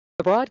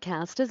The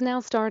broadcast is now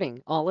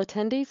starting. All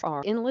attendees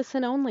are in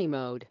listen-only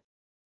mode.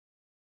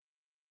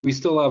 We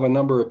still have a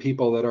number of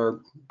people that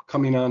are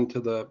coming on to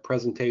the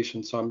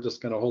presentation, so I'm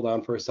just going to hold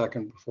on for a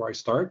second before I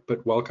start,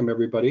 but welcome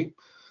everybody.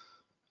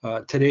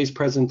 Today's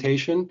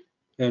presentation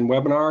and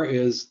webinar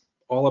is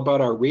all about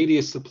our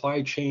radius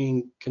supply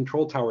chain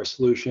control tower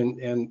solution,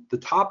 and the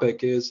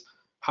topic is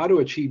how to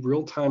achieve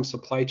real-time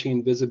supply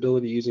chain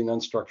visibility using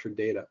unstructured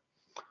data.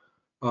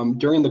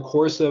 During the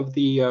course of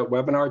the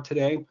webinar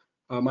today,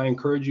 I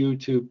encourage you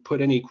to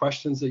put any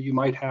questions that you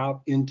might have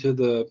into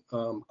the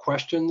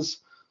questions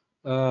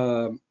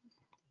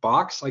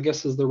box, I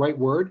guess is the right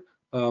word,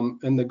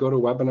 in the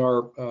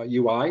GoToWebinar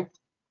UI,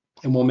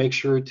 and we'll make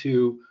sure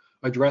to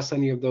address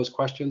any of those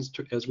questions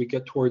as we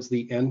get towards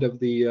the end of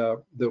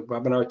the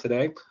webinar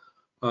today.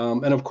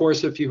 And of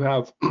course, if you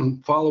have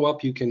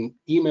follow-up, you can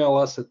email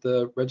us at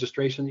the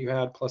registration that you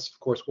had. Plus, of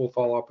course, we'll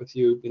follow up with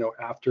you,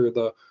 after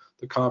the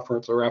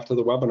conference or after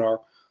the webinar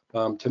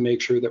to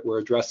make sure that we're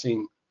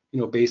addressing,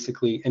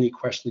 basically any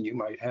question you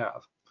might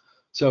have.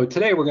 So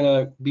today we're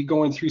going to be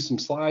going through some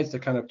slides to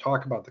kind of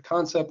talk about the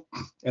concept,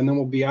 and then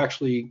we'll be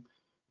actually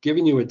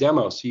giving you a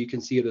demo so you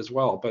can see it as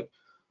well.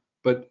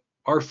 But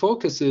our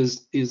focus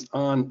is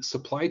on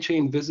supply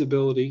chain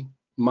visibility,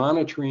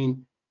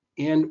 monitoring,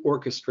 and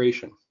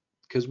orchestration,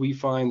 because we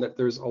find that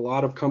there's a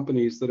lot of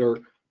companies that are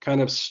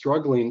kind of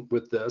struggling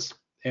with this,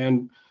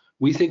 and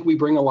we think we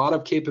bring a lot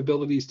of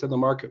capabilities to the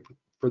market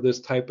for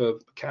this type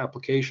of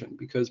application,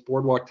 because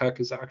Boardwalktech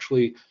has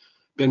actually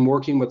been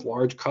working with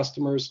large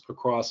customers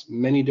across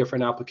many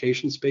different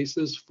application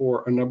spaces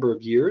for a number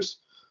of years.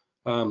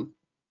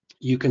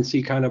 You can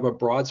see kind of a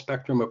broad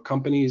spectrum of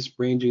companies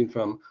ranging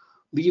from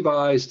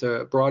Levi's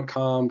to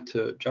Broadcom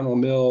to General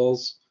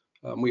Mills.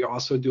 We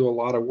also do a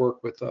lot of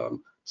work with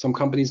some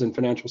companies in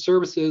financial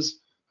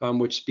services,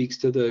 which speaks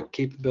to the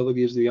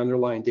capabilities of the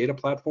underlying data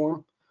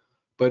platform.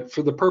 But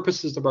for the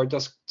purposes of our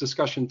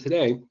discussion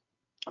today,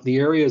 the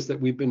areas that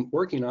we've been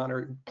working on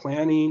are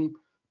planning,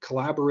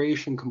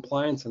 collaboration,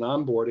 compliance, and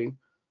onboarding.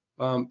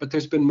 But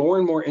there's been more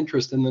and more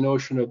interest in the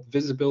notion of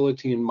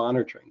visibility and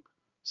monitoring.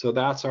 So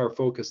that's our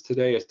focus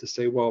today, is to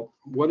say, well,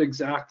 what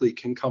exactly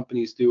can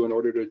companies do in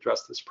order to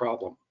address this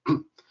problem?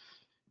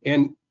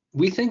 And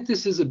we think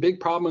this is a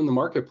big problem in the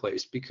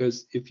marketplace,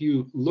 because if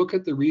you look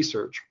at the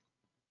research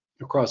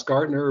across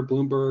Gartner,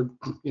 Bloomberg,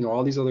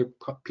 all these other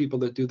people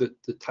that do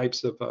the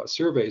types of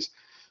surveys,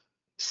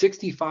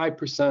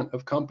 65%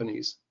 of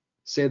companies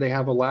say they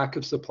have a lack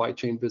of supply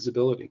chain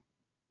visibility.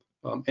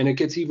 And it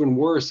gets even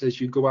worse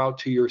as you go out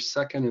to your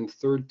second and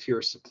third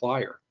tier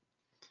supplier.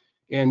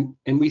 And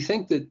we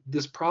think that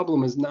this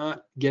problem is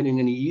not getting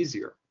any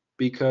easier,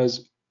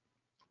 because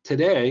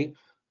today,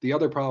 the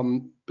other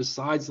problem,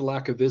 besides the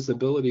lack of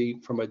visibility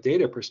from a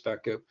data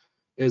perspective,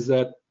 is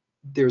that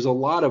there's a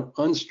lot of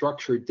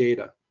unstructured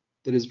data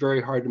that is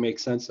very hard to make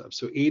sense of.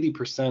 So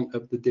 80%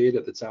 of the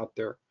data that's out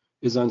there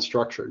is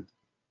unstructured.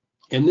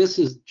 And this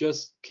is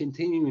just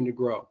continuing to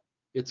grow.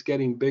 It's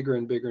getting bigger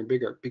and bigger and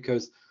bigger,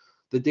 because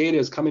the data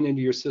is coming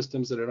into your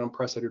systems at an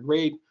unprecedented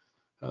rate.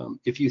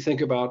 If you think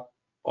about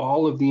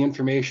all of the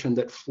information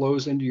that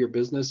flows into your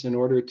business in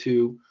order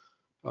to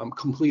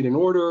complete an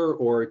order,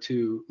 or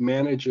to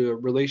manage a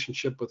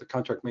relationship with a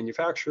contract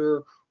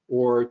manufacturer,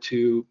 or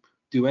to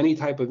do any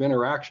type of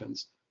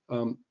interactions,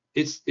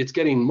 it's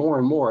getting more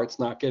and more. It's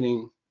not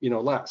getting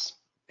less.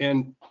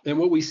 And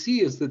what we see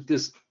is that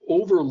this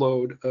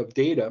overload of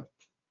data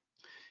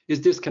is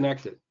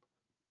disconnected.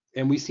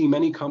 And we see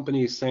many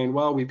companies saying,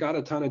 well, we've got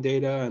a ton of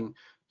data, and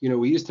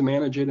we used to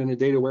manage it in a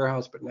data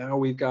warehouse, but now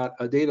we've got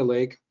a data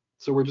lake,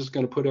 so we're just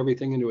going to put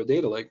everything into a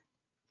data lake.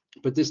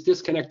 But this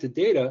disconnected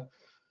data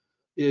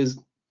is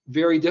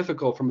very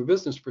difficult from a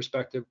business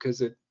perspective, because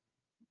it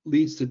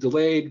leads to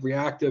delayed,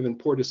 reactive, and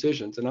poor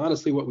decisions. And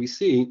honestly, what we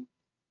see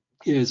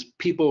is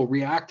people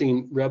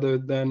reacting rather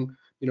than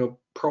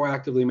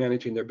proactively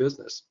managing their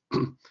business.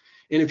 And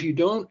if you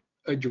don't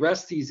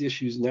address these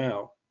issues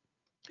now,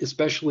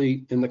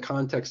 especially in the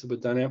context of a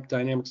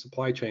dynamic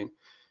supply chain,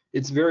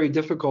 it's very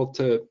difficult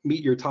to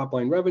meet your top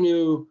line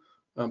revenue,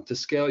 to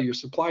scale your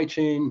supply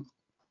chain,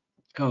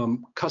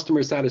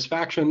 customer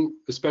satisfaction,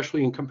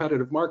 especially in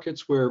competitive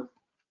markets where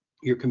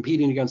you're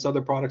competing against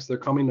other products that are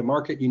coming to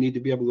market. You need to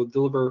be able to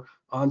deliver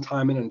on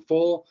time and in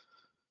full.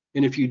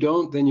 And if you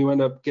don't, then you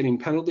end up getting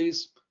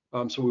penalties.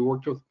 So we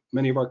worked with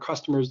many of our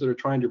customers that are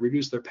trying to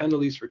reduce their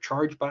penalties for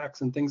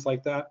chargebacks and things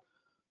like that.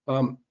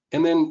 And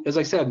then, as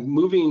I said,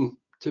 moving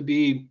to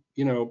be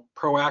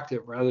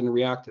proactive rather than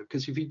reactive,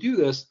 because if you do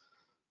this,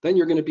 then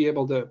you're going to be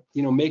able to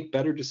make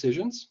better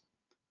decisions,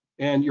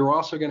 and you're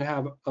also going to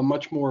have a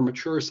much more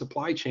mature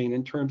supply chain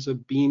in terms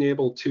of being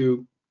able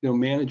to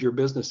manage your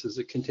business as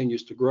it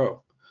continues to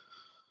grow.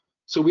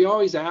 So we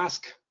always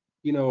ask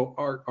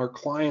our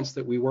clients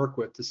that we work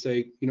with to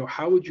say,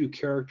 how would you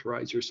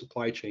characterize your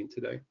supply chain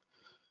today?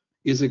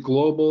 Is it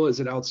global? Is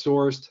it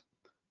outsourced?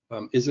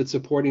 Is it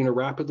supporting a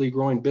rapidly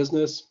growing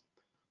business?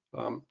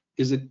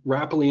 Is it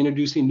rapidly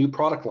introducing new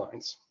product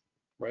lines,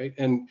 right?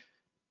 And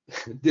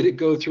did it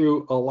go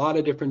through a lot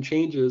of different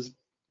changes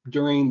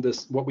during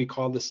this, what we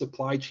call the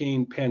supply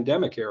chain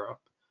pandemic era?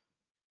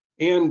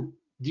 And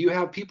do you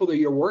have people that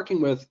you're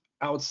working with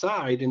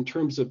outside in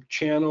terms of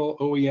channel,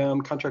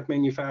 OEM, contract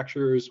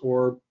manufacturers,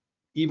 or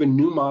even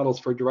new models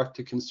for direct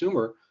to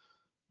consumer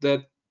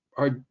that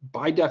are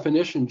by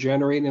definition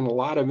generating a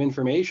lot of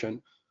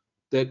information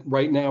that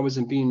right now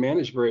isn't being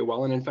managed very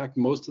well? And in fact,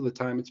 most of the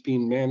time it's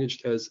being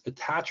managed as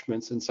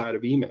attachments inside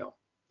of email.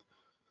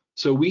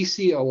 So we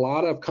see a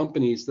lot of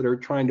companies that are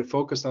trying to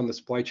focus on the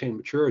supply chain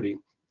maturity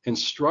and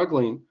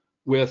struggling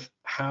with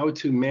how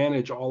to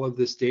manage all of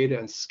this data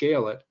and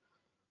scale it,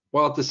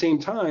 while at the same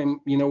time,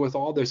 with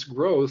all this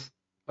growth,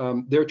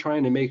 they're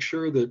trying to make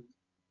sure that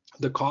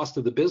the cost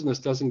of the business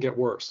doesn't get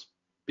worse.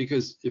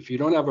 Because if you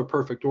don't have a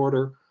perfect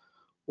order,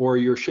 or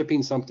you're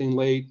shipping something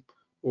late,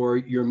 or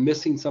you're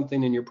missing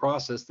something in your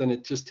process, then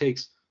it just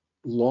takes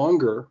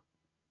longer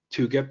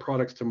to get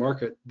products to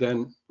market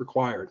than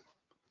required.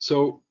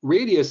 So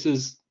Radius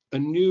is a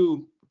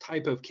new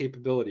type of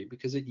capability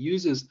because it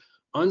uses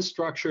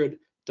unstructured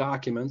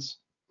documents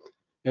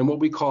and what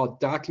we call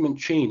document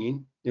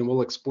chaining, and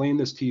we'll explain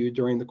this to you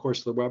during the course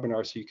of the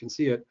webinar so you can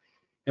see it,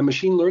 and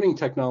machine learning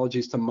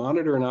technologies to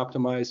monitor and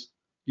optimize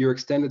your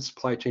extended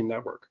supply chain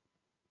network.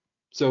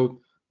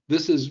 So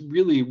this is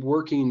really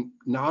working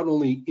not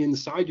only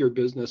inside your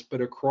business,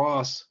 but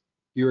across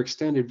your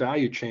extended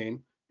value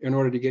chain in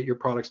order to get your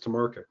products to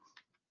market.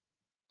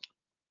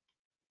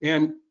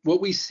 And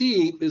what we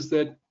see is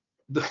that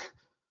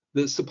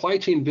the supply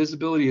chain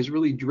visibility is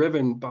really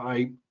driven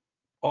by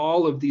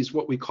all of these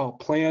what we call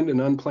planned and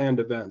unplanned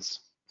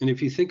events. And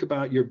if you think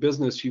about your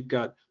business, you've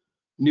got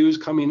news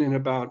coming in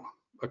about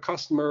a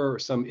customer or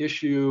some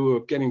issue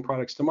of getting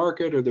products to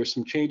market, or there's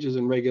some changes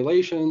in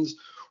regulations,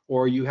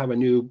 or you have a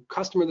new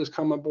customer that's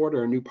come on board,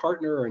 or a new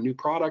partner, or a new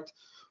product,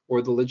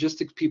 or the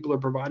logistics people are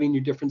providing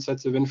you different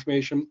sets of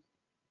information.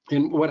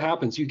 And what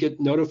happens? You get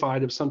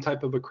notified of some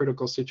type of a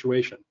critical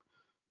situation.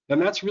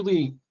 And that's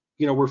really,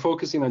 we're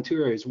focusing on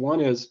two areas.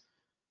 One is,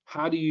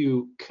 how do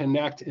you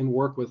connect and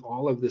work with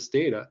all of this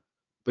data?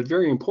 But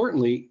very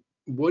importantly,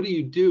 what do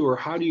you do, or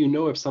how do you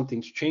know if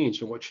something's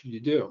changed, and what should you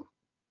do?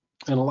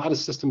 And a lot of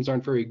systems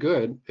aren't very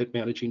good at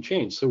managing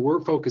change. So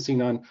we're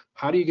focusing on,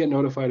 how do you get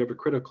notified of a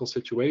critical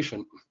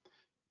situation?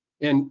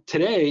 And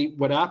today,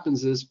 what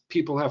happens is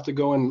people have to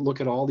go and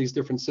look at all these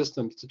different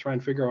systems to try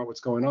and figure out what's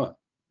going on,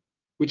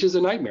 which is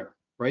a nightmare,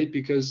 right?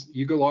 Because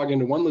you go log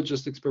into one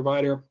logistics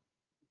provider,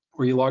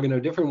 or you log into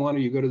a different one, or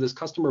you go to this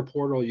customer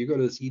portal, you go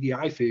to this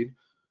EDI feed,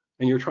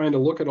 and you're trying to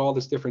look at all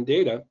this different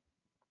data.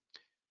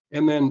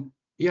 And then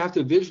you have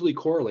to visually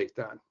correlate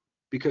that,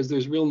 because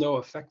there's no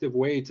effective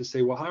way to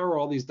say, well, how are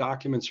all these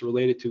documents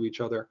related to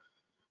each other?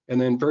 And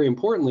then very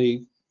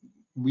importantly,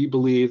 we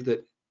believe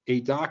that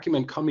a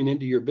document coming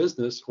into your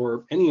business,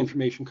 or any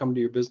information coming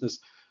to your business,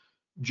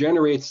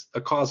 generates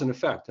a cause and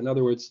effect. In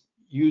other words,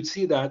 you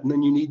see that and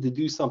then you need to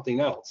do something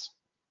else.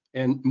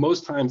 And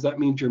most times that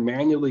means you're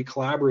manually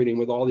collaborating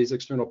with all these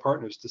external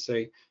partners to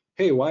say,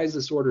 hey, why is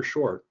this order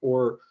short?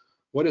 Or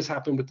what has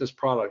happened with this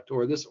product?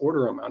 Or this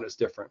order amount is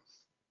different.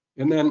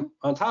 And then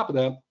on top of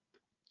that,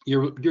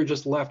 you're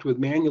just left with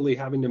manually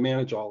having to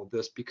manage all of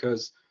this,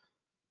 because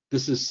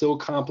this is so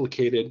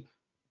complicated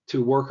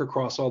to work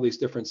across all these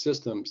different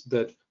systems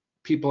that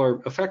people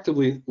are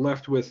effectively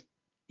left with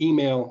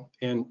email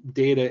and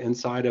data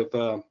inside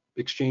of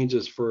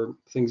exchanges for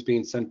things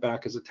being sent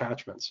back as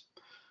attachments.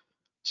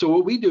 So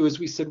what we do is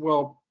we said,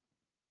 well,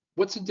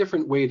 what's a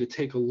different way to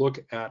take a look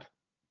at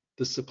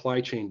the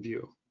supply chain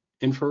view?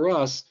 And for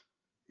us,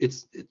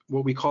 it's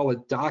what we call a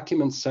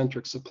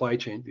document-centric supply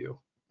chain view.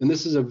 And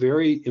this is a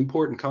very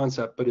important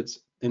concept, but it's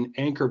an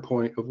anchor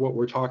point of what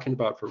we're talking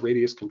about for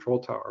Radius Control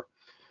Tower.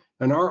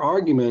 And our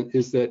argument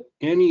is that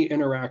any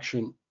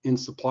interaction in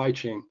supply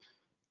chain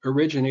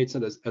originates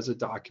as a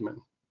document.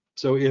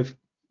 So if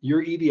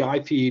your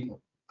EDI feed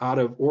out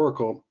of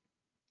Oracle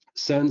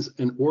sends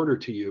an order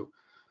to you,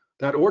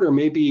 that order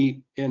may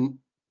be in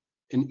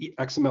an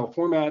XML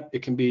format,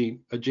 it can be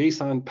a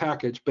JSON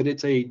package, but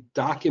it's a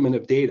document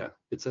of data.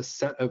 It's a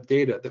set of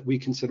data that we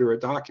consider a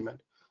document.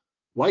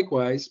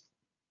 Likewise,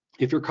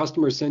 if your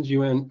customer sends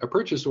you in a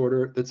purchase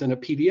order that's in a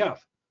PDF,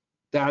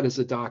 that is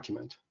a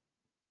document.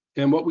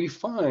 And what we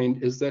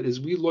find is that as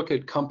we look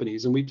at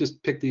companies, and we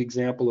just picked the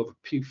example of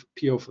a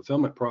PO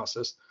fulfillment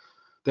process,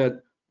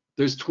 that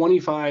there's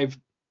 25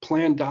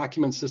 planned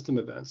document system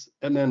events,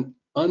 and then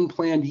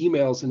unplanned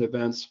emails and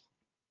events,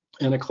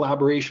 and a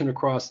collaboration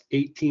across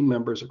 8 team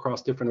members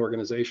across different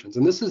organizations.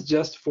 And this is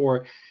just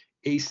for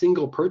a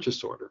single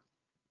purchase order.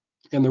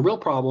 And the real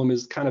problem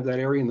is kind of that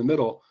area in the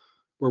middle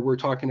where we're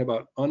talking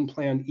about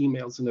unplanned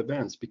emails and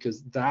events,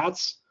 because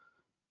that's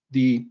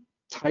the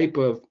type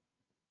of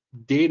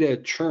data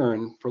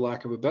churn, for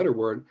lack of a better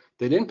word,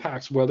 that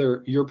impacts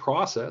whether your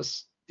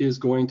process is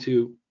going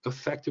to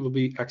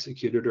effectively be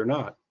executed or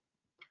not.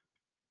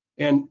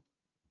 And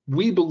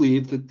we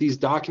believe that these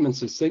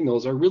documents and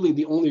signals are really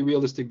the only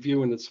realistic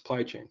view in the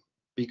supply chain,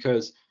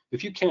 because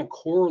if you can't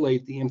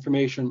correlate the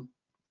information,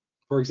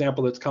 for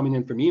example, that's coming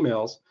in from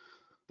emails,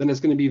 then it's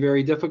going to be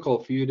very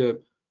difficult for you to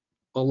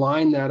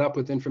align that up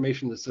with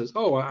information that says,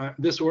 oh,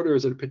 this order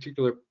is at a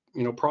particular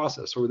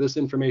process, or this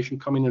information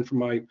coming in from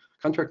my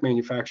contract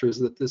manufacturer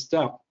is at this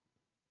step.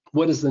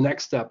 What is the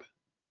next step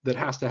that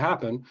has to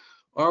happen?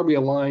 Are we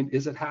aligned?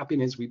 Is it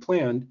happening as we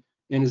planned?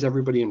 And is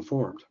everybody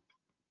informed?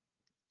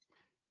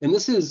 And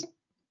this is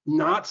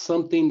not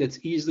something that's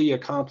easily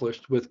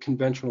accomplished with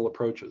conventional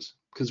approaches,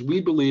 because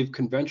we believe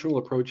conventional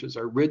approaches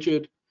are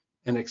rigid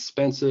and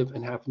expensive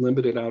and have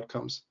limited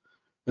outcomes.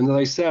 And as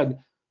I said,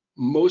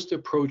 most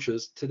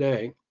approaches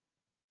today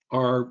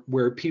are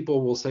where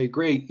people will say,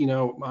 great,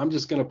 I'm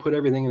just going to put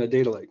everything in a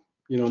data lake,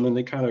 and then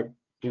they kind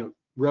of,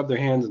 rub their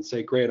hands and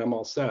say, great, I'm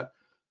all set.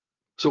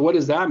 So what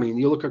does that mean?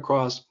 You look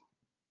across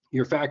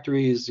your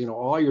factories,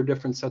 all your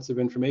different sets of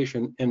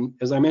information. And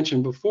as I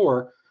mentioned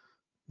before,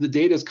 the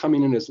data is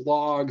coming in as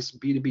logs,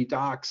 B2B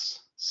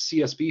docs,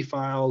 CSV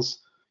files,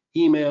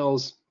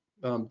 emails,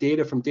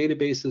 data from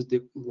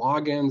databases,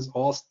 logins,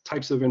 all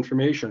types of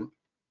information.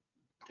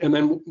 And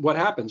then what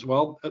happens?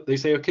 Well, they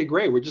say, okay,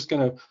 great, we're just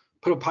going to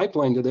put a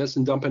pipeline to this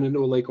and dump it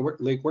into a lake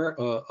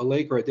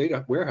or a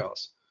data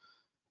warehouse.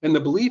 And the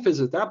belief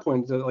is at that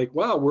point, they're like,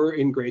 well, we're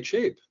in great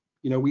shape.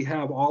 We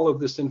have all of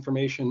this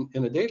information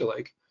in a data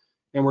lake,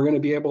 and we're going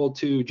to be able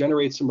to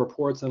generate some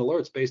reports and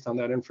alerts based on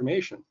that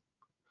information.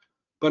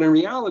 But in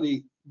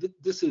reality,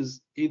 this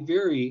is a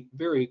very,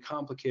 very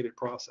complicated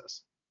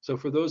process. So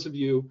for those of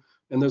you,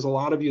 and there's a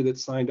lot of you that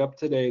signed up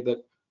today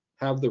that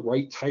have the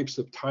right types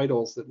of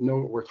titles that know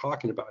what we're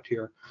talking about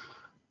here,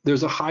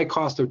 there's a high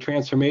cost of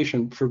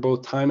transformation for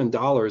both time and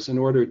dollars in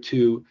order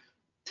to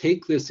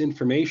take this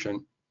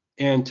information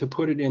and to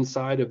put it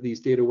inside of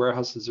these data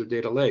warehouses or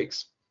data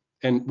lakes.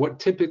 And what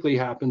typically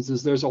happens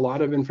is there's a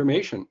lot of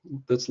information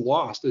that's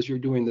lost as you're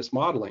doing this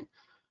modeling.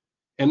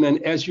 And then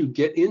as you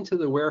get into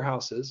the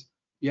warehouses,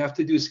 you have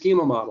to do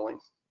schema modeling.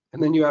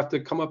 And then you have to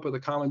come up with a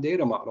common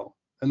data model.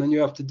 And then you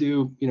have to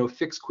do,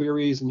 fixed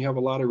queries, and you have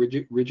a lot of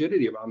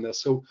rigidity around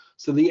this. So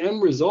the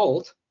end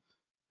result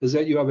is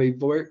that you have a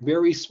very,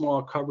 very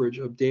small coverage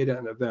of data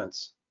and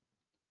events.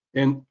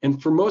 And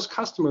for most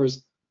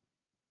customers,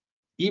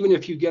 even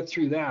if you get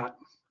through that,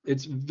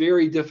 it's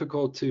very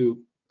difficult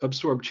to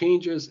absorb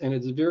changes, and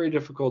it's very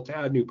difficult to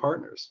add new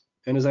partners.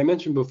 And as I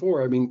mentioned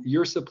before, I mean,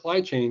 your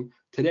supply chain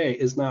today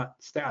is not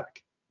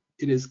static.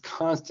 It is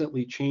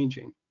constantly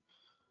changing.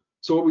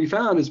 So what we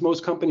found is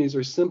most companies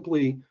are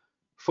simply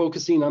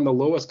focusing on the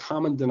lowest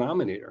common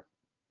denominator,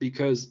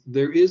 because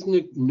there is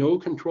no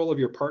control of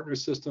your partner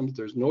systems,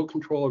 there's no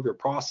control of your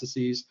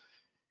processes,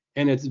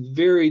 and it's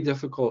very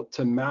difficult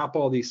to map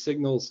all these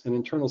signals and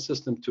internal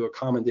systems to a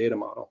common data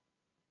model.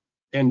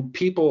 And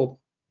people,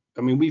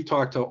 I mean, we've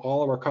talked to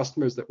all of our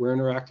customers that we're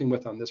interacting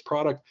with on this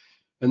product,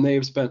 and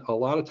they've spent a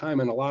lot of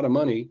time and a lot of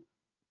money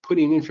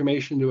putting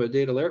information to a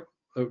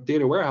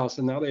data warehouse,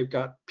 and now they've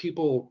got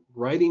people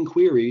writing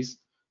queries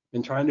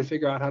and trying to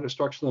figure out how to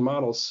structure the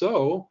model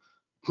so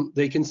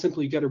they can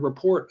simply get a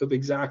report of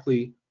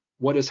exactly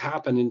what has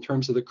happened in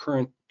terms of the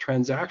current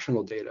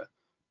transactional data.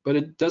 But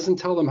it doesn't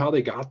tell them how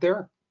they got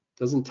there,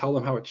 doesn't tell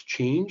them how it's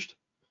changed.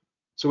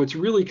 So it's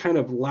really kind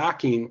of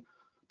lacking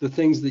the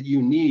things that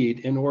you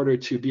need in order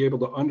to be able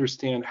to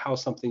understand how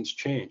something's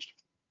changed.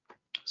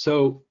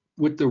 So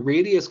with the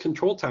Radius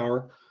Control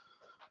Tower,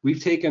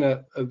 we've taken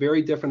a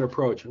very different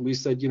approach, and we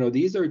said,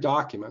 these are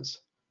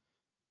documents,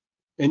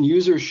 and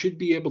users should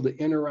be able to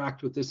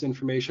interact with this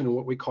information in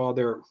what we call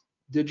their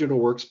digital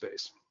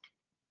workspace.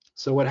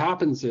 So what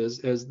happens is,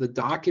 as the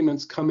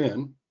documents come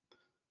in,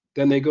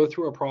 then they go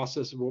through a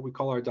process of what we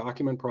call our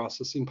document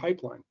processing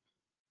pipeline.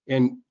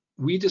 And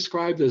we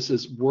describe this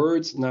as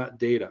words, not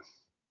data,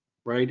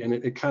 right? And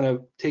it kind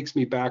of takes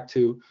me back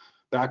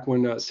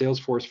when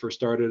Salesforce first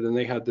started, and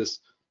they had this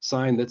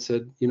sign that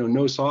said,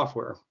 no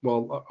software.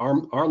 Well,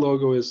 our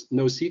logo is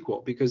no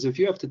SQL, because if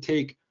you have to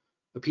take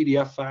a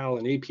PDF file,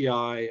 an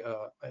API,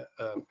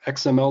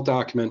 XML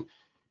document,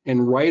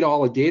 and write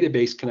all the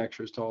database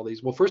connectors to all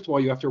these, well, first of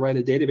all, you have to write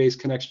a database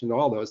connection to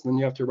all those, and then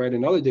you have to write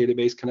another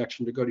database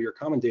connection to go to your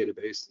common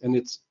database, and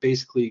it's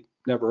basically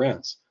never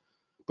ends.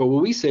 But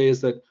what we say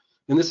is that,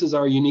 and this is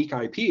our unique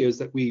IP, is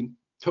that we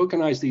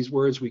tokenize these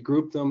words, we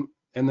group them,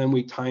 and then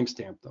we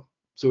timestamp them.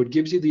 So it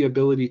gives you the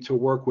ability to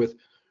work with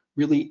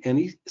really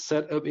any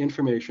set of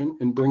information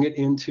and bring it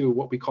into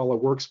what we call a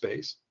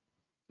workspace.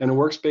 And a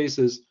workspace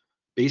is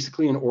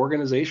basically an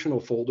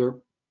organizational folder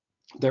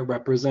that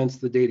represents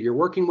the data you're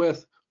working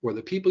with, or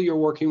the people you're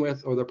working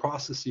with, or the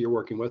process you're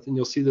working with. And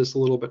you'll see this a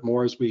little bit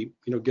more as we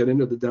get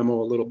into the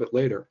demo a little bit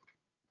later.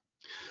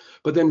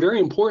 But then very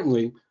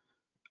importantly,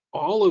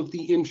 all of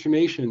the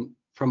information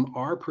from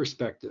our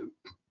perspective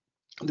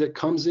that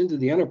comes into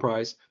the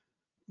enterprise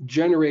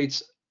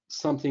generates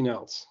something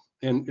else.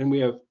 And we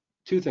have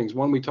two things.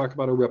 One, we talk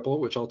about a ripple,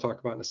 which I'll talk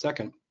about in a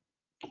second.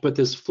 But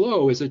this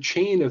flow is a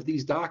chain of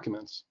these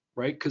documents,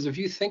 right? Because if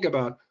you think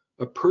about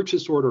a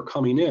purchase order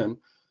coming in,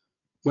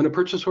 when a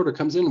purchase order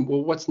comes in,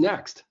 well, what's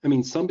next? I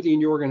mean, somebody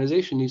in your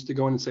organization needs to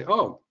go in and say,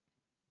 oh,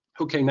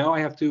 okay, now I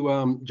have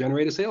to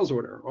generate a sales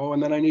order. Oh,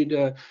 and then I need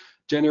to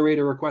generate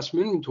a request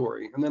from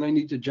inventory. And then I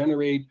need to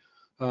generate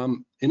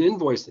an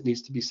invoice that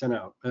needs to be sent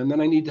out, and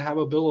then I need to have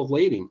a bill of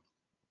lading.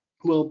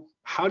 Well,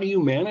 how do you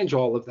manage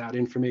all of that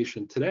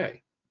information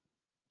today?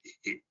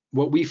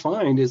 What we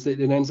find is that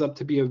it ends up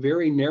to be a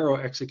very narrow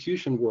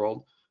execution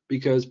world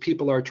because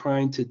people are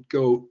trying to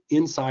go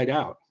inside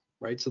out,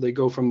 right? So they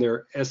go from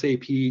their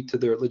SAP to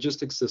their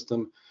logistics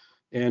system,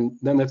 and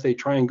then if they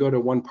try and go to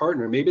one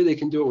partner, maybe they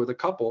can do it with a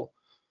couple,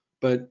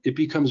 but it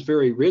becomes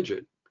very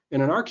rigid.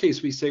 And in our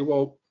case, we say,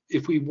 well,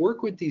 if we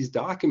work with these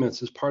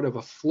documents as part of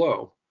a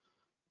flow,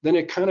 then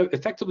it kind of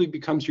effectively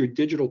becomes your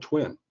digital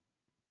twin.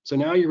 So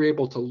now you're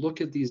able to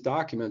look at these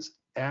documents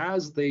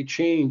as they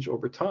change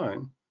over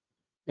time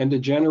and to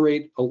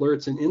generate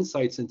alerts and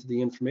insights into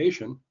the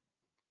information.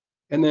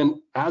 And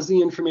then as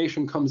the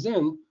information comes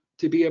in,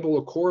 to be able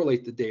to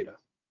correlate the data.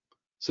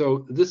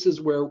 So this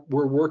is where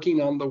we're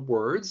working on the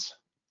words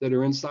that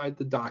are inside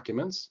the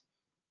documents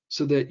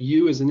so that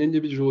you as an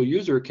individual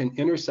user can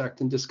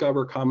intersect and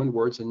discover common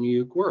words and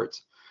unique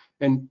words.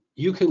 And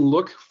you can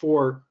look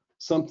for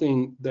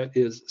something that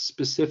is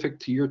specific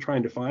to you're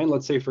trying to find.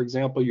 Let's say, for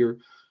example, you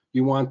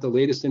want the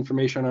latest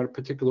information on a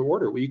particular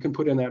order. Well, you can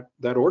put in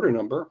that order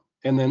number,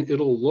 and then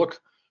it'll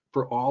look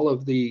for all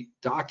of the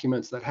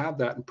documents that have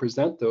that and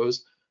present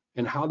those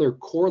and how they're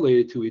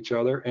correlated to each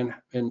other,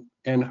 and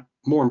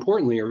more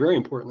importantly, or very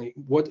importantly,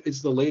 what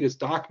is the latest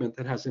document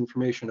that has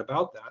information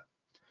about that.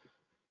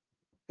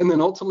 And then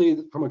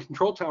ultimately, from a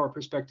control tower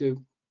perspective,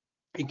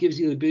 it gives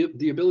you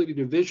the ability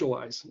to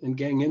visualize and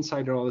gain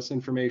insight on all this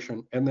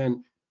information, and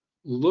then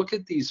look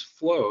at these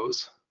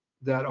flows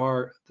that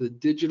are the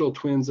digital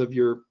twins of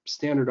your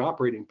standard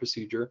operating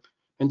procedure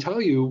and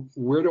tell you,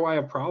 where do I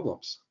have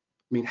problems?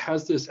 I mean,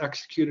 has this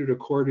executed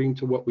according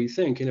to what we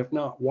think? And if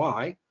not,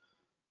 why?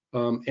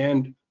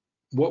 And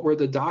what were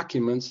the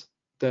documents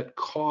that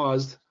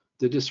caused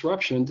the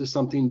disruption to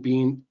something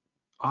being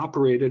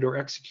operated or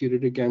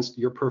executed against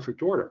your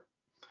perfect order?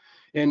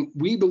 And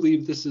we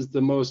believe this is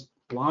the most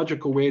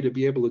logical way to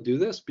be able to do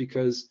this,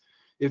 because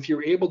if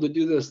you're able to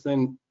do this,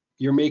 then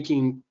you're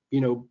making,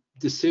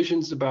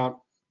 decisions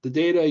about the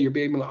data, you're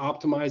being able to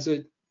optimize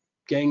it,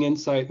 gain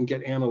insight, and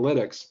get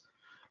analytics.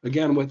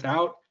 Again,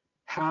 without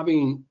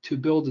having to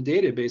build a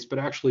database, but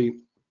actually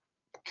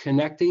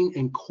connecting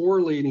and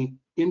correlating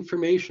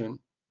information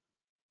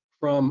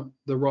from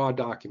the raw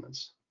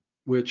documents,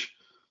 which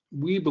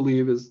we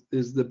believe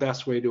is the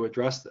best way to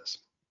address this.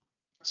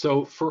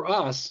 So for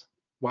us,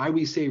 why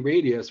we say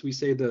radius, we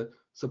say the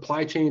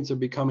supply chains are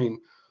becoming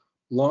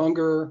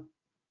longer,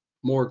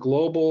 more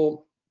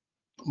global,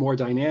 more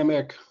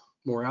dynamic,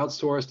 more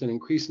outsourced, and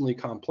increasingly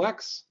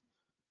complex,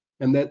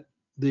 and that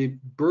the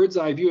bird's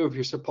eye view of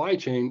your supply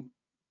chain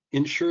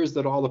ensures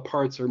that all the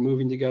parts are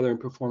moving together and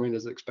performing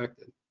as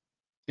expected.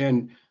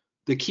 And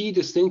the key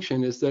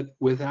distinction is that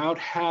without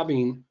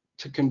having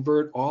to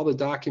convert all the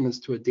documents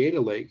to a data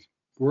lake,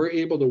 we're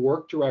able to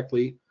work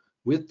directly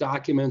with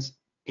documents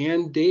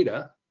and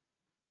data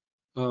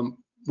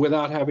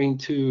without having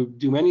to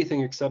do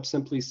anything except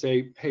simply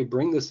say, hey,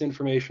 bring this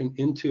information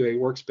into a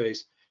workspace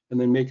and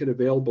then make it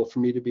available for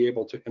me to be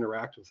able to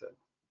interact with it.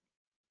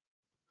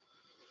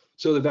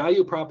 So the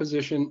value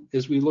proposition,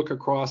 as we look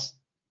across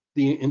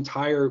the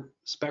entire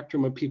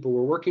spectrum of people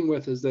we're working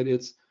with, is that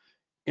it's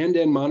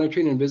end-to-end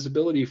monitoring and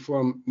visibility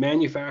from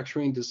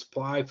manufacturing to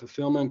supply,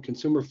 fulfillment,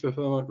 consumer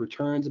fulfillment,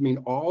 returns. I mean,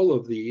 all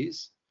of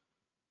these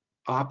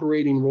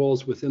operating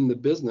roles within the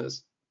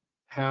business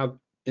have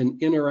an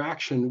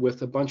interaction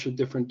with a bunch of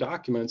different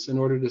documents in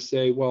order to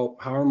say, well,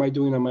 how am I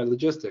doing on my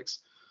logistics?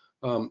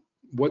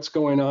 What's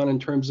going on in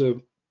terms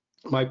of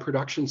my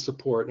production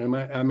support? Am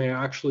I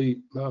actually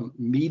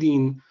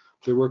meeting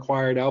the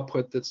required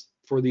output that's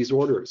for these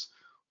orders?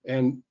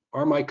 And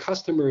are my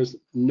customers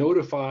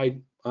notified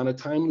on a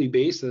timely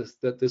basis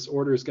that this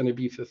order is going to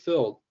be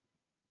fulfilled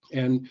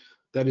and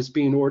that it's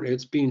being ordered,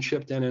 it's being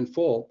shipped in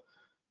full?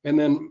 And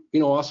then,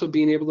 also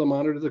being able to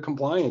monitor the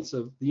compliance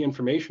of the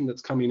information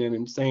that's coming in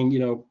and saying,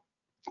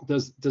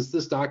 does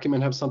this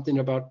document have something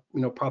about,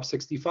 Prop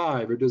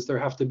 65, or does there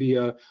have to be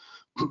a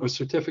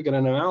certificate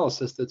and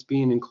analysis that's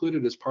being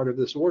included as part of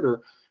this order,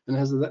 and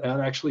has that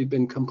actually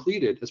been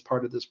completed as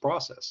part of this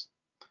process?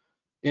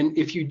 And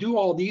if you do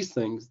all these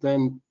things,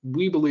 then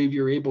we believe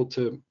you're able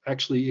to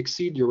actually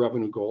exceed your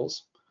revenue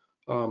goals.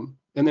 And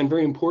then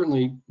very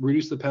importantly,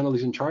 reduce the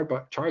penalties and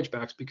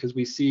chargebacks, because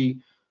we see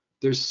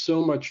there's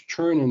so much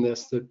churn in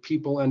this that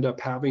people end up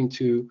having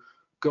to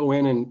go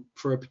in and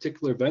for a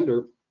particular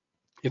vendor,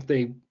 if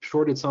they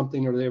shorted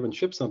something or they haven't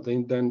shipped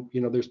something, then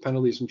there's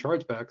penalties and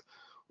chargebacks,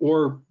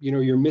 or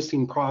you're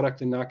missing product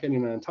and not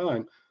getting it on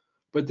time.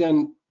 But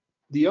then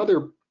the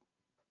other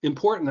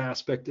important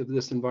aspect of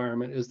this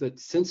environment is that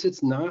since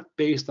it's not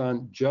based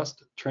on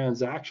just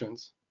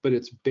transactions, but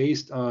it's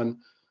based on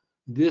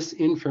this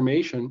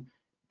information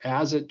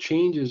as it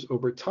changes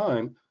over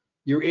time,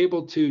 you're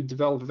able to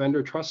develop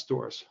vendor trust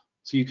stores.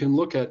 So you can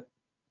look at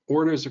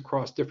orders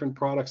across different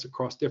products,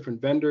 across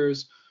different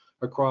vendors,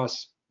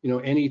 across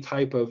any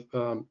type of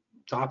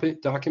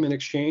document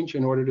exchange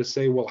in order to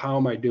say, well, how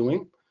am I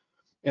doing?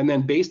 And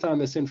then based on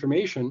this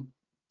information,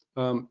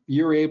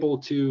 you're able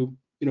to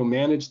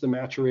manage the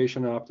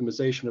maturation and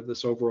optimization of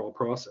this overall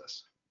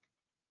process.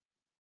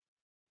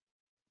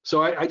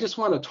 So I just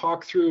want to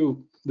talk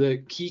through the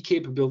key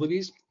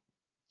capabilities.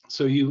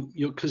 So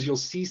because you'll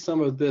see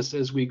some of this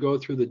as we go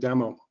through the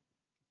demo.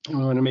 I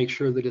want to make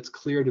sure that it's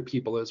clear to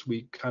people as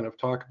we kind of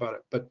talk about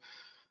it. But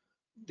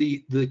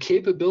the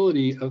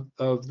capability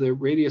of the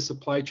Radius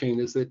supply chain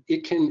is that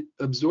it can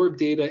absorb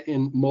data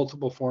in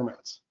multiple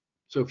formats.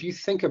 So if you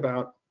think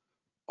about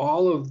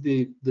all of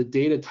the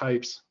data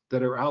types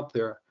that are out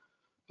there,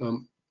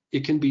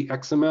 it can be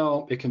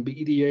XML, it can be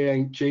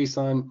EDA,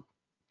 JSON,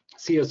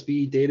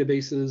 CSV,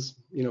 databases,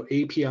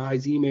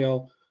 APIs,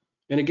 email.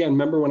 And again,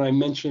 remember when I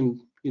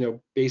mentioned,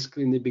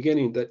 basically in the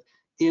beginning that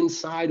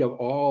inside of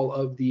all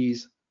of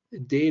these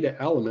data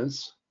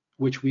elements,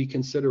 which we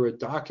consider a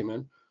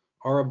document,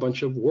 are a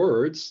bunch of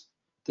words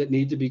that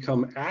need to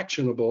become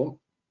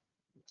actionable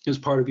as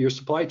part of your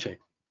supply chain.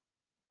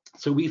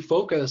 So we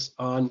focus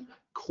on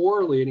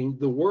correlating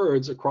the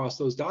words across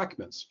those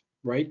documents,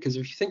 right? Because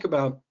if you think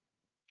about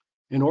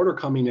an order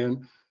coming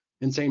in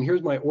and saying,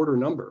 here's my order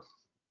number,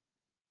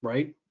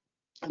 right?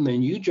 And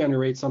then you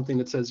generate something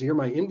that says, here's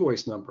my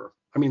invoice number.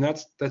 I mean,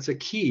 that's a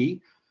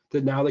key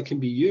that now that can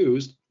be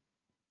used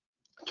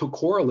to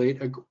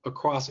correlate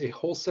across a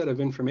whole set of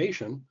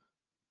information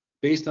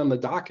based on the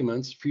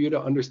documents for you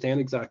to understand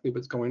exactly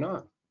what's going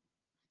on.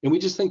 And we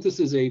just think this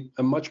is a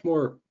much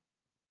more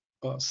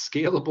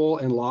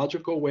scalable and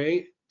logical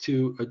way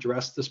to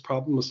address this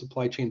problem of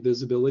supply chain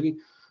visibility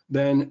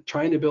than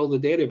trying to build a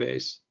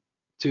database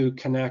to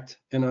connect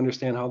and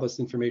understand how this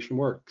information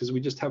works, because we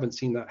just haven't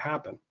seen that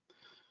happen.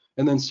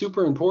 And then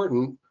super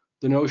important,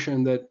 the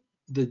notion that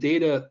the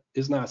data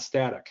is not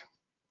static.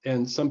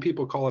 And some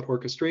people call it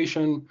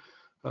orchestration.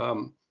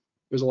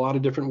 There's a lot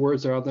of different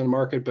words that are out there in the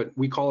market, but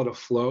we call it a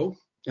flow.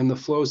 And the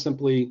flow is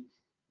simply,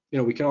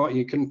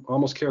 you can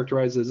almost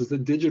characterize it as the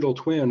digital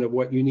twin of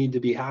what you need to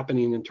be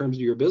happening in terms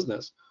of your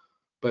business.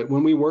 But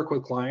when we work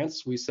with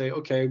clients, we say,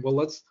 okay, well,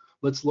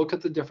 let's look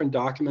at the different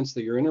documents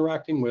that you're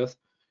interacting with,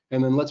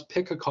 and then let's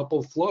pick a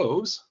couple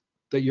flows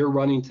that you're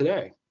running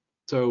today.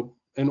 So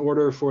in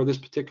order for this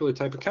particular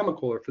type of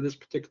chemical, or for this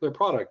particular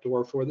product,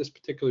 or for this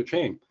particular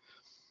chain.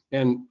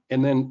 And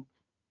then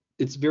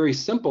it's very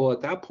simple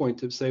at that point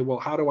to say, well,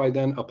 how do I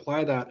then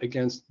apply that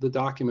against the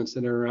documents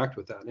that interact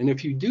with that? And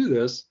if you do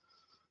this,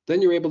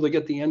 then you're able to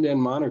get the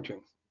end-to-end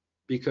monitoring,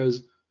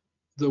 because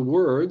the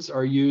words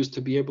are used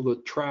to be able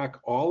to track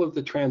all of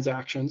the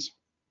transactions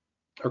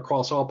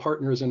across all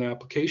partners and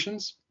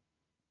applications.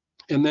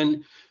 And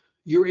then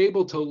you're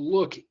able to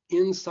look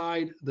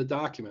inside the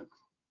document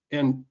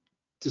and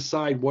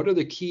decide what are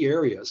the key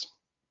areas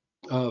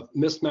of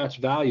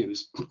mismatched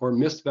values or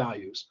missed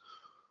values,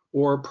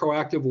 or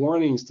proactive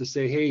warnings to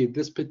say, hey,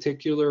 this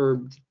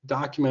particular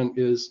document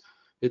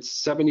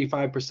it's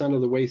 75%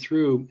 of the way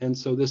through, and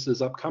so this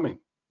is upcoming,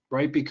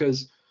 right?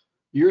 Because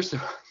your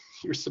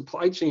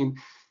supply chain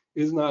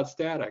is not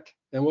static.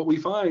 And what we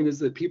find is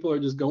that people are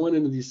just going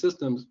into these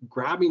systems,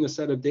 grabbing a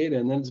set of data,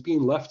 and then it's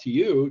being left to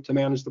you to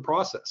manage the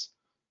process.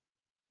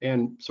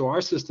 And so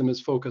our system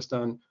is focused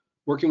on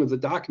working with the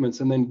documents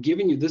and then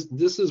giving you this.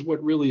 This is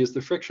what really is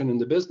the friction in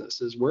the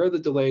business, is where are the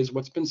delays,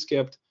 what's been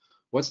skipped,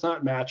 what's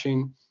not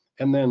matching,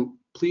 and then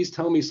please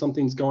tell me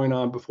something's going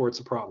on before it's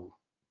a problem.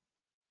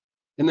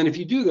 And then if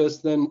you do this,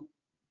 then,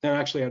 and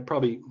actually I'd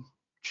probably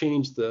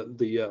change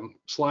the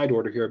slide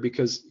order here,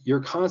 because you're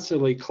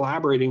constantly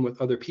collaborating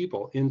with other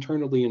people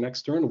internally and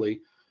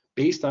externally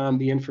based on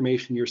the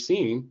information you're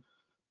seeing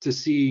to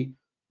see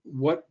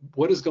what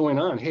is going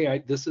on.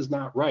 Hey, this is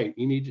not right.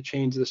 You need to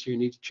change this, or you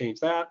need to change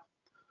that.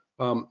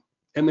 And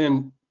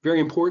then very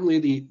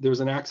importantly, there's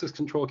an access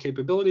control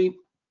capability,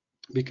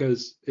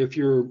 because if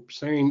you're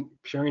sharing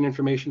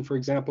information, for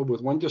example,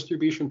 with one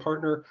distribution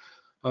partner,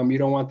 you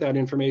don't want that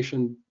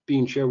information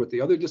being shared with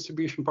the other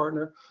distribution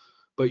partner,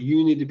 but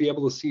you need to be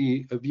able to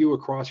see a view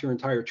across your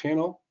entire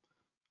channel,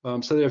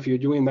 so that if you're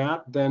doing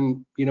that,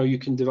 then you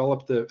can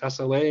develop the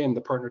SLA and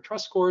the partner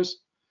trust scores.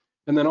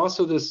 And then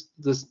also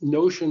this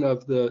notion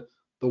of the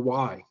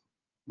why,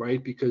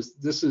 right? Because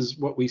this is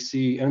what we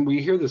see, and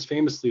we hear this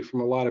famously from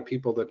a lot of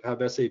people that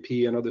have SAP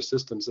and other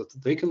systems, that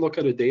they can look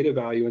at a data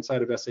value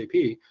inside of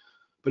SAP,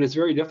 but it's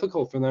very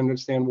difficult for them to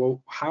understand,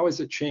 well, how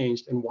has it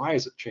changed and why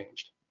has it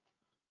changed?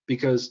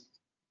 Because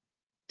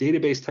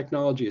database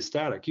technology is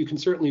static. You can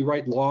certainly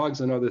write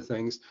logs and other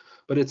things,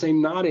 but it's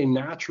not a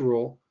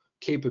natural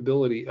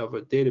capability of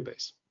a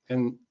database.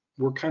 And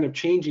we're kind of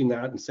changing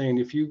that and saying,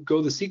 if you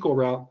go the SQL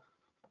route,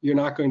 you're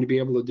not going to be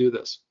able to do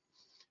this.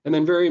 And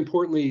then very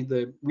importantly,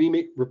 the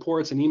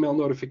reports and email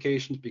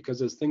notifications,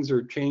 because as things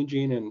are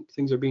changing and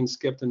things are being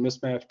skipped and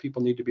mismatched,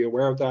 people need to be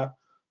aware of that.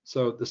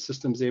 So the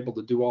system's able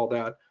to do all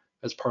that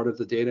as part of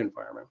the data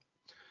environment.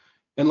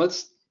 And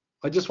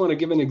I just want to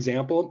give an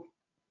example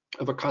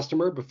of a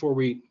customer before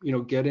we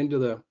get into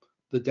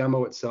the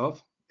demo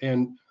itself.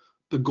 And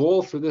the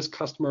goal for this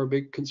customer, a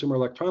big consumer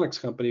electronics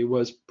company,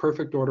 was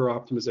perfect order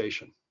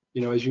optimization.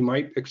 As you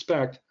might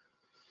expect,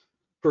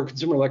 for a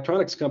consumer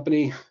electronics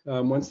company,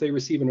 once they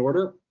receive an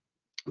order,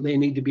 they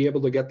need to be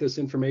able to get this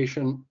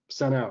information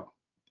sent out.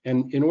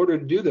 And in order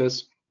to do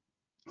this,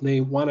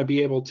 they want to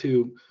be able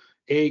to,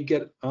 A,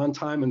 get on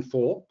time and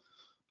full.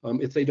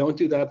 If they don't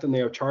do that, then they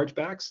have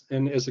chargebacks.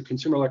 And as a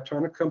consumer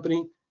electronic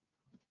company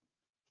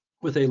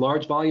with a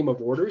large volume of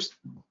orders,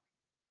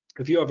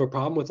 if you have a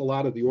problem with a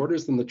lot of the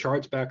orders, then the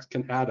chargebacks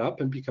can add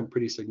up and become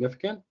pretty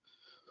significant.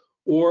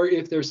 Or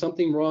if there's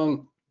something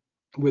wrong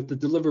with the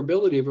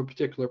deliverability of a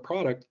particular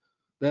product,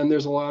 then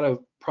there's a lot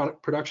of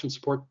production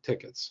support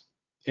tickets.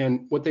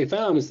 And what they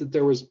found is that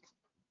there was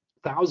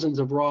thousands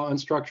of raw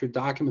unstructured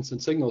documents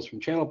and signals from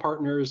channel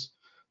partners,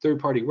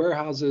 third-party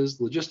warehouses,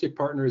 logistic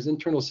partners,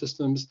 internal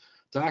systems,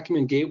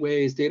 document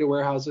gateways, data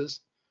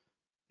warehouses.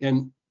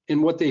 And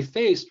what they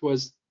faced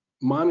was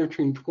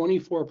monitoring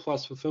 24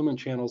 plus fulfillment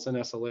channels and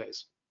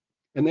SLAs.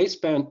 And they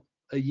spent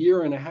a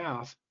year and a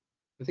half,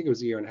 I think it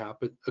was a year and a half,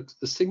 but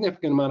a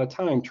significant amount of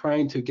time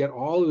trying to get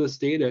all of this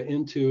data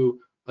into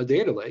a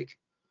data lake.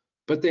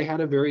 But they had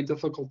a very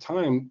difficult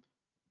time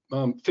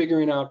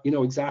figuring out,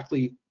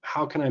 exactly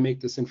how can I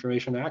make this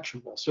information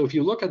actionable. So if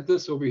you look at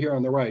this over here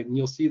on the right, and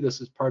you'll see this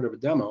as part of a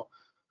demo,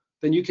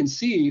 then you can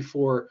see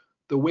for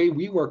the way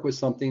we work with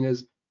something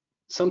is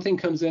something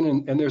comes in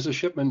and there's a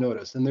shipment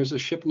notice, and there's a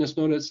shipment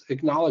notice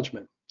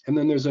acknowledgement, and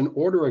then there's an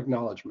order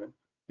acknowledgement,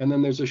 and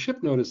then there's a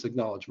ship notice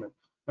acknowledgement.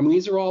 I mean,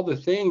 these are all the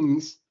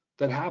things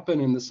that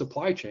happen in the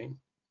supply chain.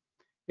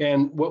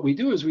 And what we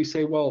do is we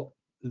say, well,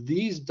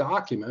 these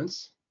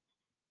documents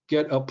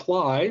get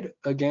applied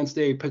against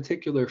a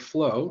particular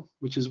flow,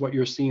 which is what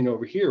you're seeing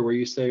over here, where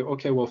you say,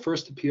 okay, well,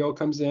 first the PO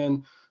comes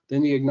in,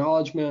 then the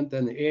acknowledgement,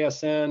 then the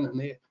ASN,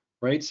 and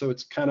right? So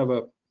it's kind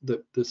of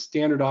the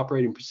standard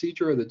operating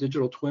procedure, or the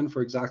digital twin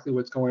for exactly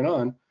what's going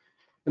on.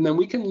 And then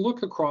we can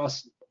look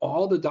across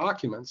all the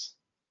documents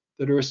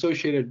that are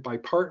associated by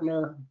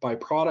partner, by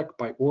product,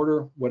 by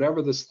order,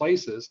 whatever the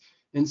slice is,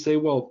 and say,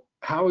 well,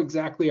 how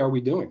exactly are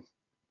we doing?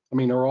 I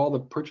mean, are all the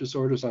purchase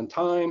orders on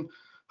time?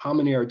 How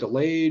many are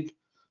delayed?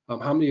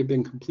 How many have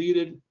been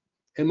completed?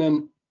 And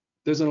then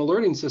there's an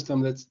alerting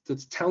system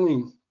that's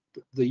telling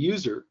the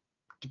user,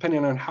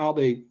 depending on how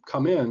they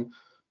come in,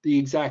 the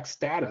exact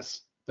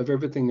status of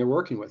everything they're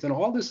working with. And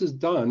all this is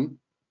done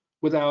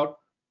without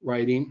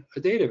writing a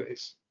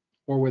database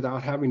or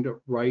without having to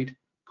write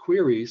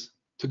queries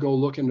to go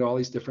look into all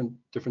these different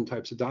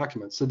types of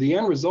documents. So the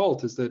end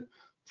result is that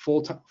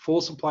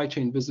full supply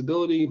chain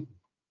visibility,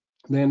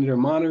 manager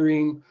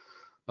monitoring,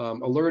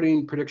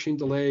 alerting, prediction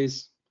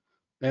delays,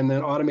 and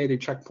then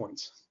automated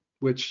checkpoints,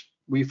 which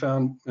we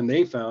found and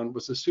they found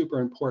was a super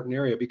important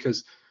area,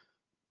 because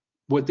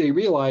what they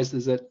realized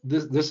is that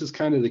this is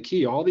kind of the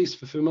key. All these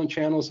fulfillment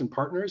channels and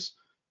partners,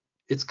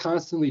 it's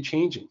constantly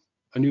changing.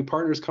 A new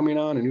partner is coming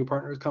on, a new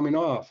partner is coming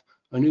off,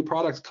 a new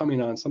product's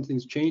coming on,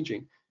 something's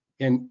changing.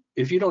 And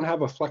if you don't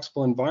have a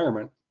flexible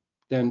environment,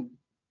 then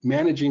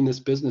managing this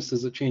business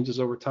as it changes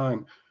over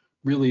time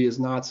really is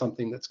not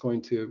something that's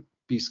going to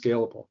be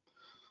scalable.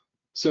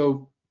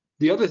 So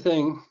the other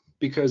thing,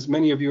 because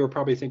many of you are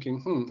probably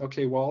thinking,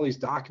 okay, well, all these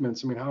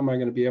documents, I mean, how am I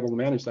going to be able to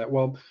manage that?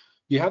 Well,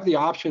 you have the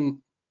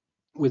option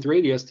with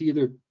Radius to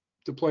either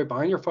deploy it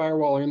behind your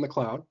firewall or in the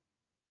cloud.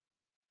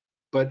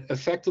 But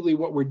effectively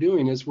what we're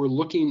doing is we're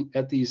looking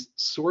at these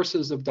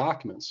sources of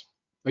documents,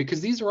 right?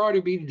 Because these are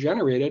already being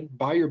generated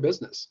by your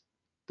business.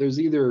 There's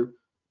either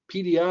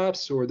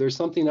PDFs or there's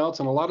something else,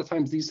 and a lot of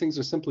times these things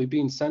are simply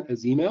being sent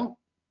as email.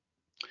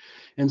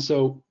 And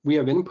so we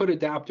have input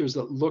adapters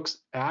that looks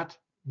at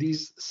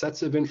these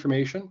sets of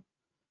information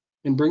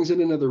and brings it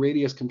into the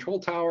Radius control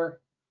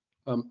tower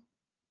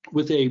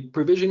with a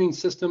provisioning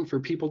system for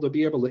people to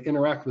be able to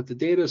interact with the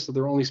data, so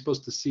they're only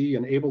supposed to see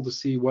and able to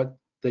see what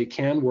they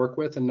can work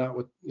with and not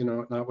what,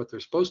 not what they're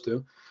supposed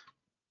to.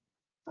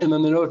 And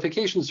then the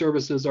notification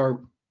services are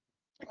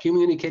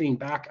communicating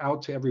back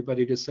out to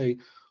everybody to say,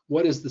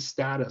 what is the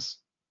status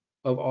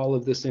of all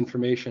of this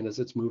information as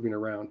it's moving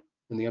around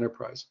in the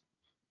enterprise?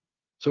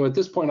 So at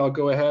this point, I'll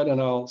go ahead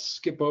and I'll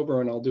skip over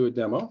and I'll do a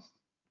demo.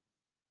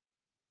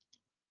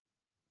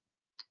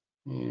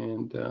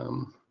 And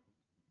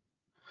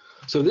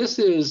so this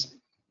is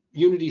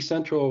Unity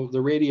Central,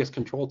 the Radius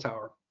control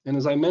tower. And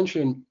as I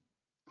mentioned,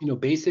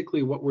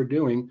 basically what we're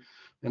doing,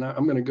 and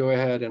I'm going to go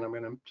ahead and I'm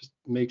going to just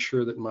make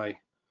sure that my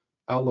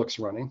Outlook's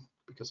running,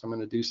 because I'm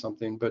going to do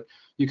something. But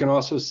you can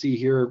also see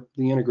here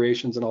the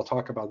integrations, and I'll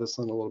talk about this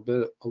in a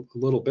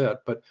little bit.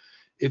 But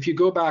if you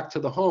go back to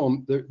the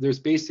home, there's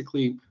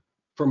basically,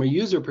 from a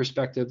user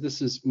perspective,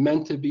 this is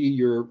meant to be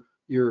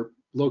your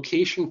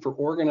location for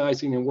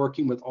organizing and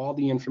working with all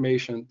the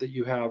information that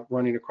you have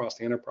running across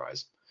the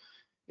enterprise.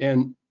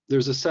 And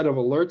there's a set of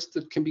alerts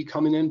that can be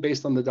coming in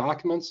based on the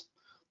documents.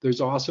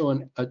 There's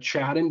also a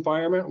chat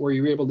environment where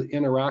you're able to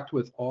interact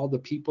with all the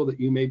people that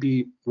you may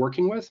be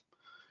working with.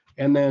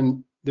 And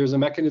then there's a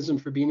mechanism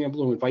for being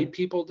able to invite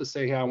people to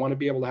say, hey, I want to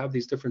be able to have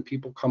these different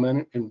people come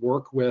in and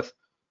work with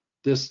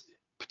this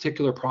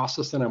particular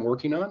process that I'm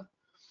working on.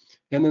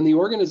 And then the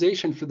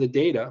organization for the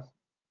data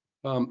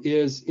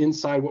is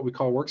inside what we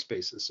call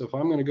workspaces. So if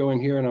I'm going to go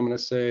in here and I'm going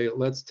to say,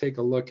 let's take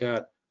a look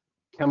at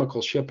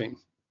chemical shipping.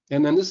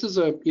 And then this is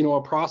a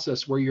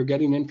process where you're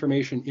getting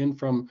information in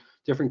from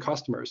different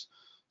customers.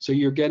 So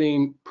you're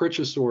getting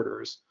purchase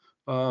orders,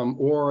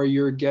 or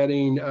you're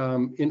getting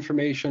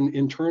information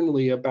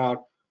internally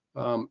about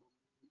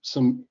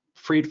some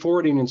freight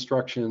forwarding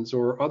instructions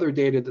or other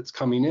data that's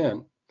coming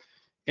in.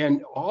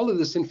 And all of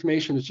this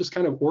information is just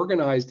kind of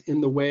organized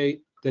in the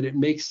way that it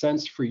makes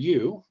sense for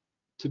you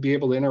to be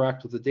able to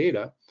interact with the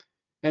data.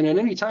 And at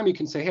any time you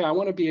can say, hey, I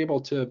want to be able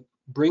to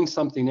bring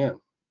something in.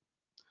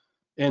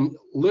 And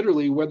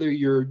literally, whether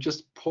you're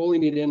just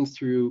pulling it in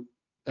through,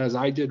 as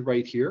I did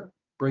right here,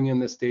 bring in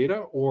this data,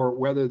 or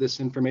whether this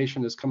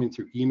information is coming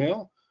through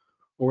email,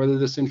 or whether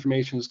this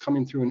information is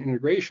coming through an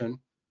integration,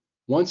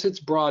 once it's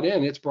brought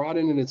in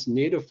its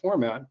native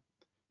format.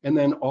 And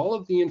then all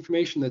of the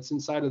information that's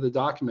inside of the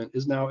document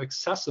is now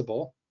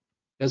accessible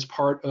as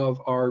part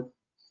of our,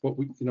 what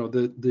we,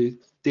 the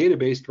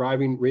database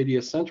driving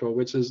Radius Central,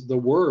 which is the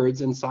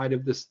words inside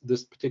of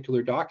this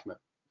particular document.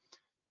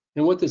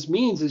 And what this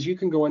means is you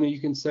can go in and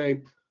you can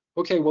say,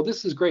 okay, well,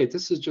 this is great.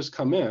 This has just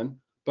come in,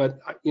 but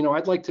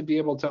I'd like to be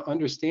able to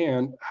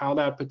understand how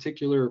that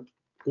particular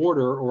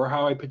order or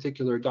how a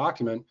particular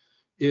document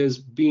is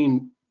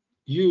being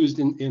used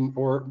in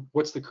or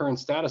what's the current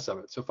status of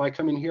it. So if I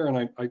come in here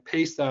and I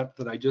paste that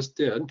I just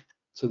did,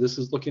 so this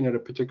is looking at a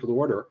particular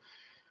order,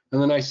 and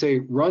then I say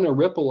run a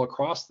ripple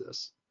across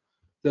this,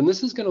 then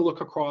this is going to look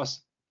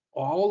across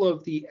all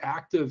of the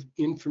active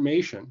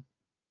information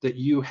that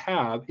you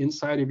have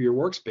inside of your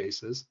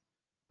workspaces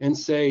and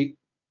say,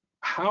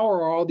 how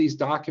are all these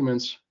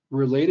documents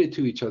related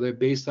to each other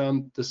based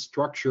on the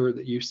structure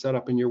that you've set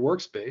up in your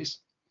workspace?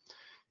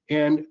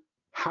 And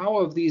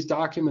how have these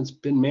documents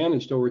been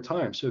managed over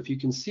time? So if you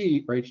can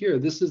see right here,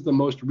 this is the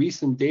most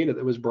recent data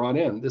that was brought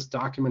in, this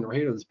document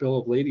right here, this bill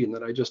of lading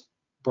that I just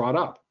brought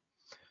up.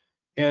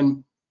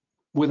 And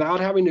without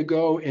having to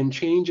go and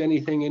change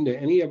anything into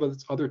any of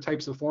its other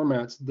types of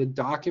formats, the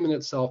document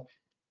itself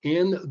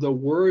and the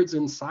words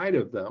inside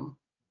of them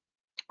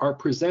are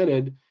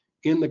presented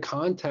in the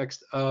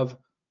context of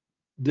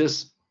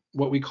this,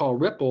 what we call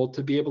ripple,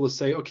 to be able to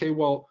say, okay,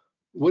 well,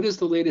 what is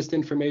the latest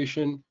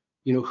information?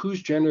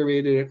 Who's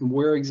generated it and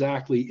where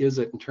exactly is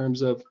it in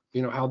terms of,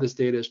 how this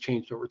data has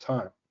changed over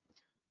time.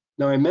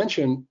 Now, I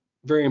mentioned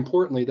very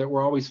importantly that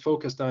we're always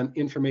focused on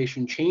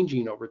information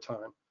changing over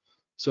time.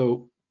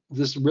 So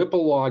this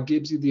ripple log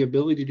gives you the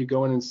ability to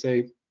go in and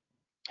say,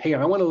 hey,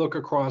 I want to look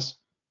across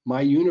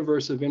my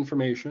universe of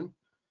information,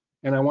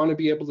 and I want to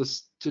be able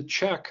to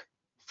check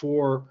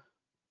for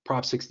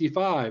Prop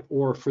 65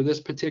 or for this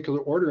particular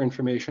order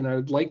information.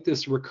 I'd like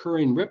this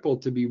recurring ripple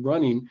to be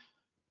running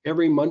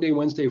every Monday,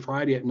 Wednesday,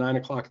 Friday at 9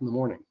 o'clock in the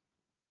morning.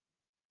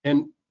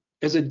 And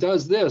as it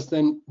does this,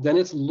 then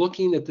it's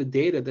looking at the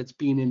data that's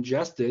being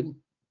ingested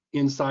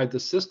inside the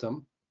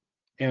system.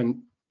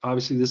 And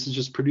obviously this is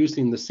just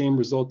producing the same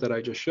result that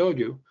I just showed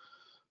you.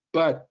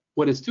 But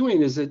what it's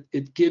doing is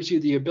it gives you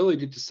the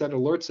ability to set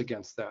alerts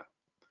against that,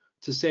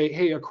 to say,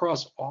 hey,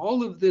 across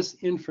all of this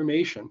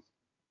information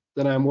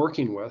that I'm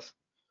working with,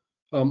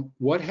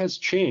 what has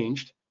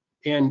changed,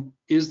 and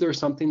is there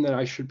something that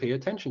I should pay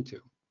attention to?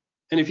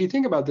 And if you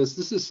think about this,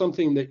 this is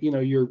something that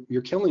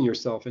you're killing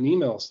yourself in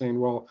email saying,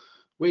 well,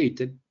 wait,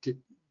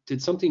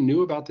 did something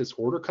new about this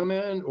order come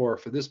in, or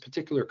for this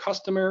particular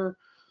customer?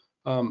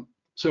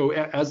 So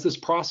as this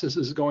process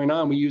is going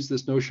on, we use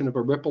this notion of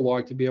a ripple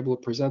log to be able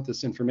to present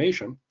this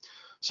information.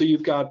 So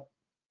you've got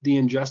the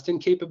ingesting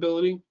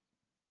capability,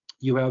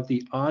 you have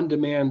the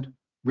on-demand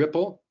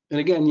ripple, and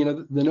again,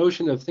 the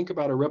notion of, think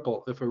about a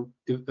ripple. If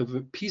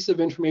a piece of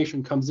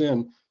information comes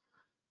in,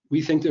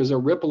 we think there's a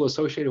ripple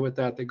associated with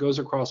that goes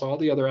across all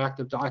the other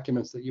active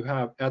documents that you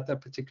have at that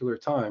particular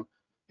time,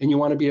 and you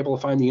want to be able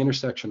to find the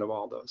intersection of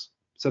all those.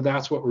 So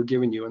that's what we're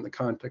giving you in the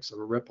context of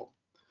a ripple.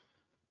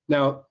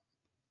 Now,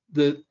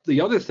 the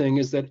other thing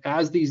is that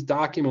as these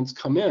documents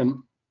come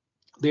in,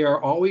 they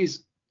are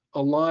always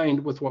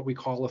aligned with what we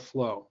call a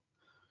flow.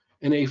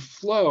 And a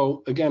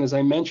flow, again, as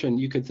I mentioned,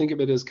 you could think of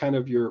it as kind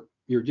of your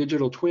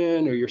digital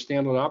twin or your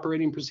standard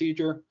operating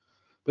procedure.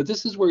 But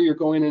this is where you're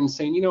going in and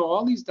saying,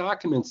 all these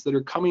documents that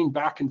are coming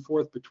back and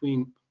forth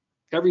between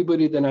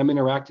everybody that I'm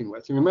interacting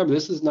with. And remember,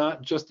 this is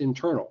not just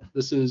internal.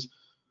 This is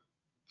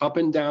up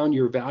and down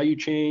your value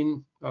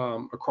chain,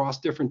 across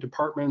different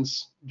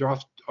departments,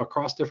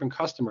 across different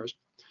customers.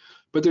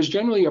 But there's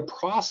generally a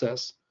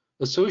process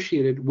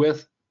associated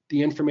with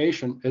the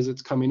information as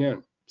it's coming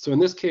in. So in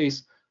this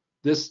case,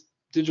 this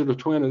digital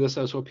twin or this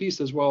SOP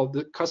says, well,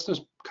 the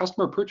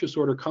customer purchase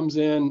order comes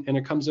in and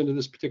it comes into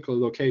this particular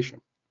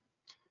location.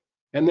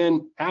 And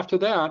then after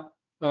that,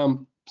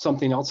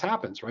 something else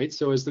happens, right?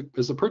 So as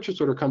the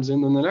purchase order comes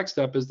in, then the next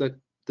step is that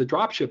the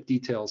dropship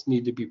details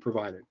need to be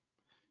provided.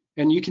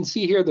 And you can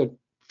see here that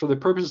for the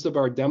purposes of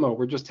our demo,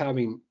 we're just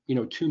having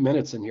 2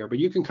 minutes in here, but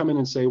you can come in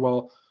and say,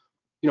 well,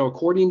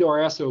 according to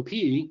our SOP,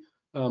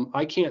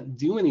 I can't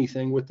do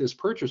anything with this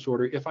purchase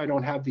order if I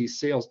don't have these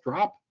sales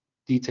drop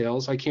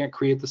details. I can't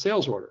create the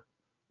sales order.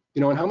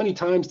 And how many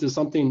times does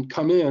something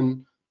come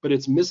in, but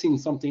it's missing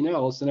something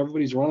else, and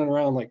everybody's running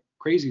around like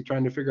crazy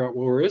trying to figure out,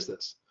 well, where is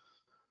this?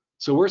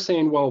 So we're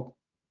saying, well,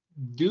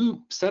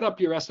 do set up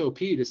your SOP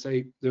to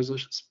say there's a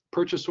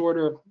purchase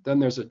order, then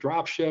there's a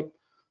drop ship,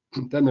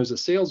 then there's a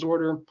sales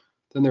order,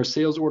 then there's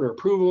sales order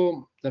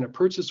approval, then a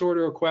purchase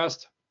order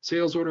request,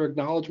 sales order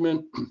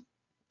acknowledgement,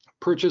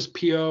 purchase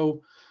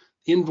PO,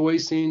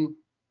 invoicing,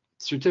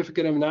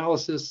 certificate of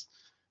analysis.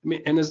 I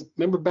mean, and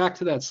remember back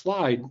to that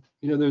slide,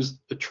 there's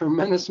a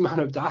tremendous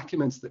amount of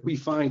documents that we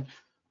find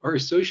are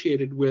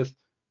associated with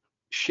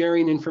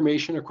sharing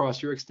information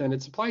across your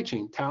extended supply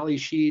chain, tally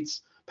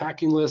sheets,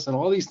 packing lists, and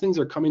all these things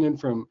are coming in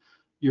from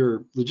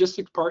your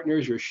logistics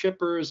partners, your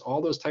shippers,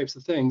 all those types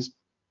of things.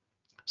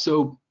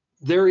 So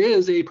there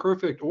is a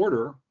perfect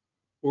order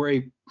or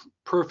a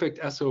perfect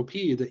SOP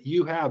that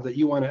you have that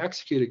you want to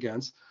execute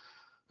against.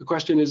 The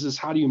question is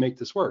how do you make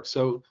this work?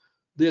 So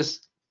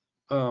this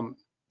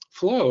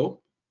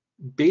flow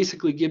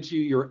basically gives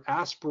you your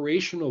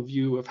aspirational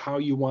view of how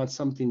you want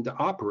something to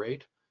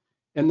operate.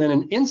 And then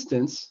an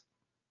instance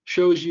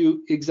shows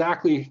you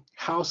exactly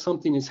how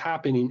something is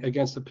happening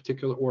against a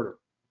particular order.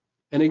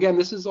 And again,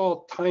 this is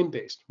all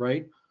time-based,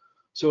 right?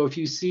 So if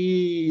you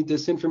see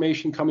this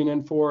information coming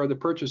in for the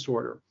purchase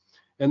order,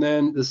 and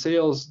then the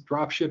sales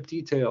drop ship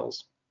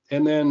details,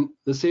 and then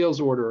the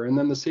sales order, and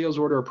then the sales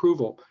order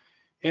approval,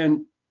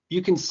 and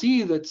you can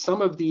see that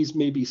some of these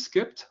may be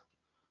skipped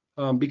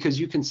because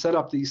you can set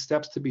up these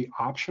steps to be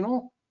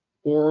optional,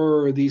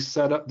 or these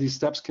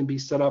steps can be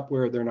set up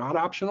where they're not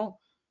optional,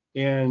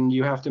 and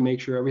you have to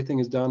make sure everything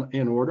is done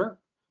in order.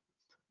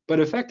 But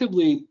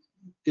effectively,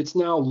 it's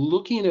now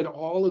looking at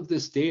all of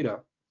this data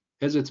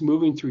as it's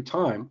moving through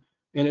time,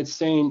 and it's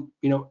saying,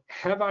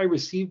 have I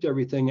received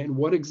everything, and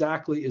what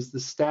exactly is the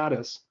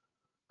status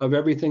of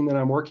everything that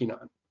I'm working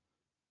on?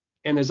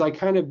 And as I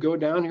kind of go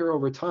down here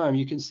over time,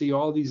 you can see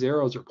all these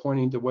arrows are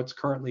pointing to what's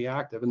currently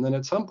active. And then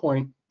at some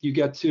point, you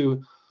get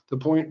to the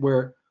point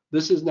where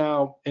this is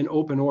now an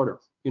open order,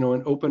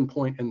 an open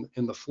point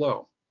in the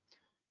flow.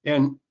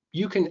 And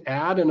you can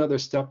add another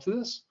step to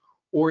this,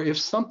 or if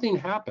something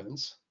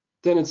happens,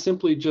 then it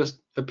simply just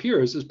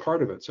appears as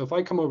part of it. So if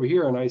I come over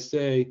here and I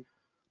say,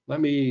 let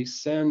me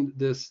send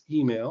this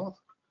email,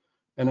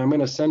 and I'm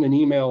going to send an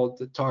email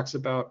that talks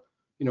about,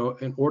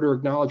 an order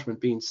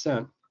acknowledgement being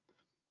sent.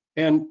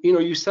 And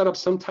you set up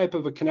some type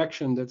of a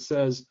connection that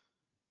says,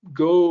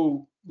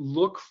 go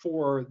look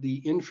for the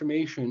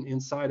information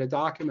inside a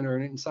document or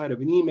inside of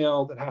an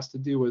email that has to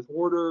do with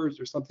orders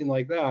or something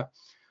like that.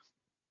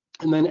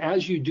 And then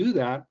as you do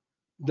that,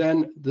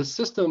 then the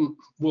system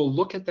will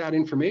look at that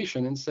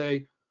information and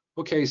say,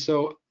 okay,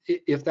 so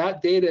if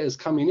that data is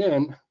coming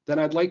in, then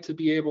I'd like to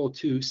be able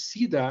to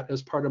see that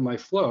as part of my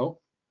flow.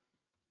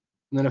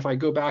 And then if I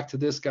go back to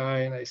this guy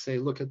and I say,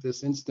 look at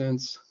this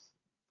instance,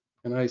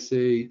 and I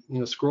say,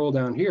 scroll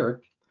down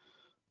here,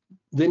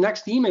 the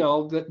next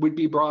email that would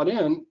be brought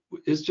in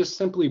is just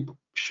simply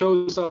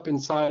shows up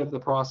inside of the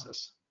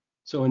process.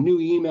 So a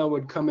new email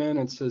would come in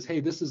and says,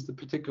 hey, this is the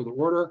particular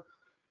order.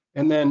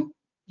 And then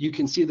you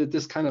can see that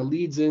this kind of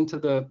leads into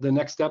the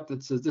next step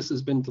that says this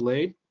has been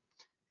delayed.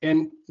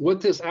 And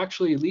what this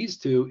actually leads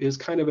to is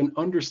kind of an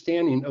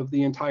understanding of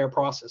the entire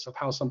process of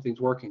how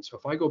something's working. So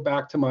if I go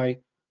back to my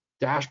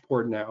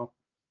dashboard now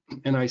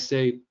and I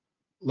say,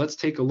 let's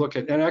take a look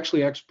at, and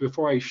actually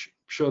before I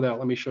show that,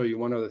 let me show you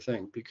one other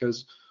thing,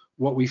 because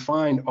what we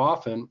find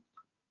often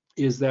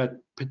is that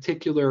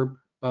particular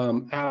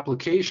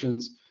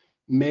applications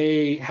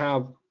may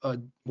have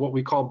what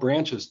we call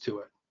branches to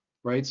it,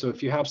 right? So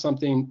if you have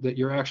something that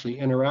you're actually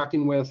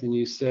interacting with and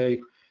you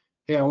say,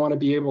 hey, I want to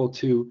be able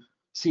to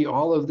see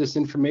all of this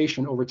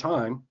information over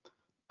time,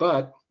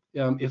 but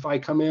if I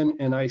come in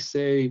and I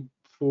say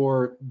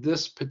for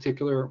this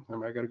particular,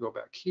 I got to go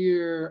back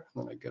here,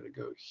 and then I got to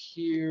go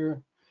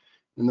here,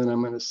 and then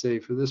I'm going to say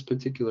for this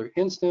particular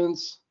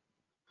instance,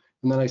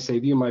 and then I say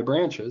view my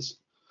branches.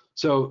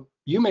 So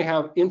you may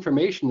have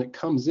information that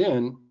comes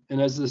in, and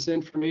as this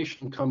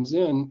information comes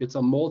in, it's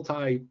a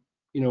multi,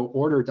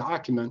 order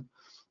document.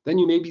 Then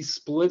you may be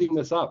splitting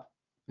this up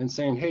and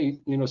saying, hey,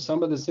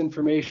 some of this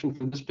information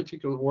from this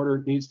particular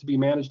order needs to be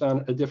managed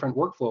on a different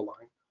workflow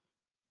line.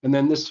 And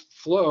then this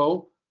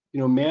flow,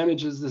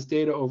 manages this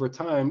data over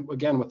time,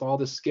 again, with all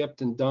the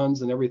skipped and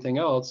dones and everything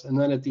else. And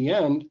then at the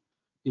end,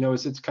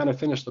 as it's kind of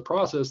finished the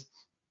process,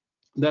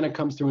 then it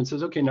comes through and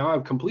says, okay, now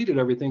I've completed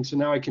everything, so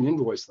now I can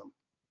invoice them.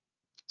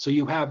 So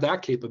you have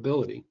that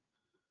capability.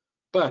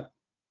 But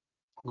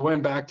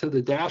going back to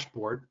the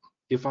dashboard,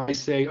 if I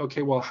say,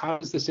 okay, well, how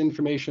does this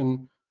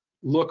information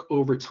look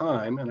over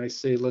time? And I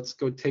say, let's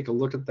go take a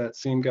look at that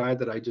same guide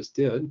that I just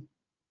did.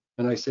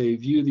 And I say,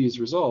 view these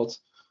results.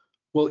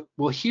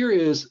 Well, here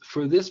is,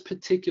 for this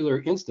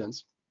particular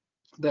instance,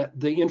 that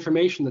the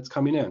information that's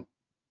coming in.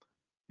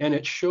 And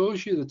it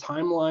shows you the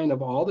timeline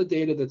of all the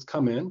data that's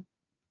come in,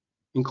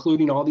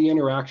 including all the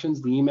interactions,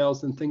 the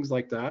emails and things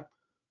like that.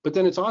 But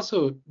then it's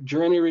also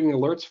generating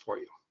alerts for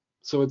you.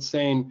 So it's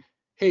saying,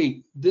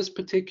 hey, this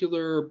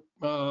particular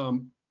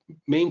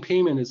main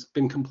payment has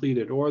been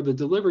completed, or the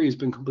delivery has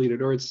been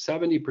completed, or it's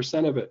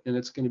 70% of it and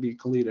it's going to be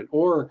completed,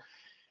 or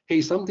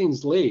hey,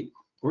 something's late,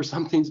 or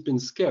something's been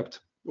skipped,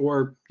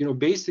 or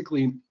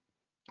basically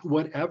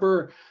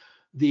whatever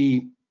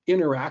the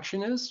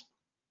interaction is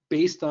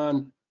based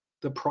on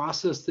the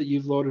process that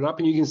you've loaded up.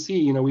 And you can see,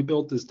 you know, we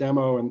built this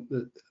demo,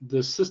 and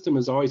the system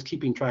is always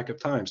keeping track of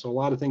time. So a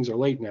lot of things are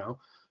late now,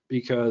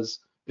 because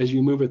as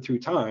you move it through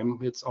time,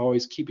 it's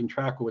always keeping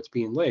track of what's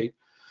being late.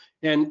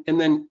 And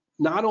then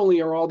not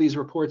only are all these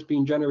reports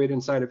being generated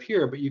inside of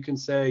here, but you can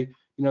say,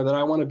 you know, that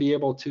I want to be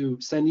able to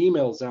send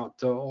emails out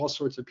to all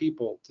sorts of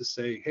people to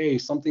say, hey,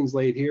 something's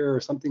late here, or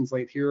something's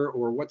late here,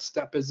 or what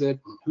step is it?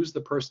 Who's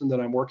the person that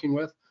I'm working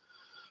with?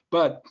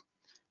 But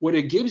what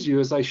it gives you,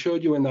 as I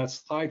showed you in that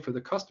slide for the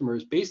customer,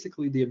 is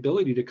basically the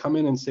ability to come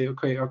in and say,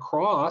 okay,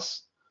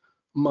 across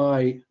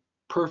my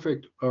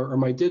perfect or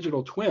my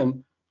digital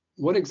twin,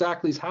 what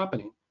exactly is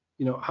happening?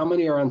 You know, how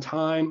many are on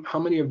time? How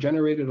many have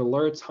generated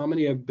alerts? How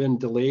many have been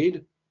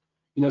delayed?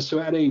 You know, so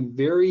at a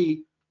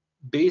very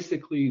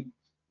basically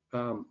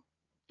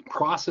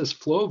process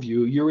flow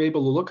view, you're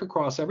able to look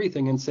across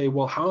everything and say,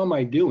 well, how am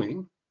I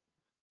doing?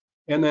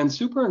 And then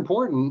super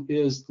important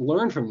is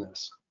learn from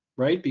this,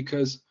 right?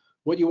 Because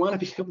what you want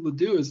to be able to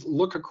do is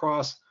look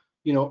across,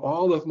 you know,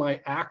 all of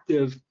my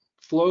active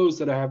flows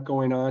that I have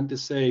going on to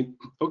say,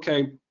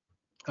 okay,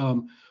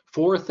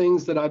 for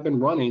things that I've been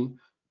running,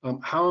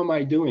 how am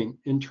I doing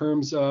in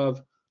terms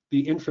of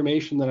the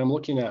information that I'm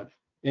looking at?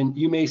 And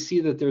you may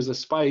see that there's a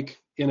spike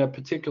in a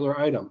particular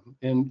item,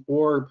 and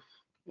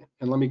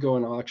let me go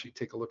and I'll actually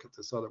take a look at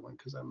this other one,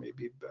 because that may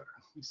be better.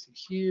 Let me see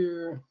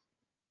here.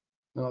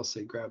 And I'll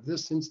say grab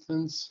this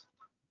instance,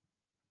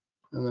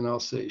 and then I'll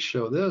say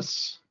show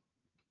this.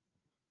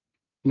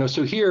 You know,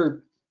 so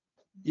here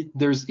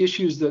there's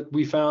issues that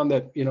we found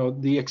that, you know,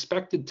 the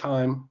expected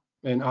time,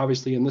 and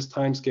obviously in this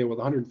time scale with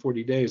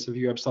 140 days, if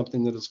you have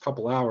something that is a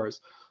couple hours,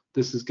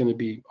 this is going to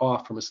be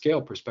off from a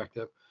scale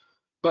perspective.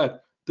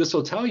 But this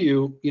will tell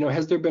you, you know,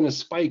 has there been a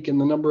spike in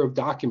the number of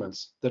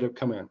documents that have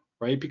come in,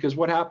 right? Because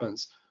what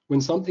happens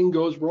when something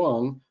goes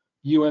wrong,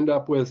 you end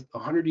up with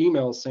 100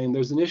 emails saying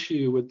there's an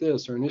issue with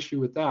this or an issue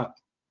with that.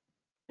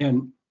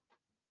 And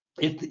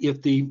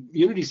if the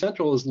Unity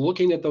Central is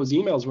looking at those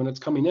emails when it's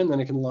coming in, then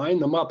it can line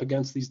them up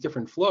against these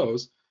different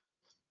flows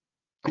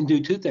and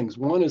do two things.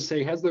 One is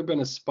say, has there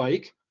been a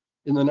spike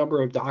in the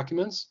number of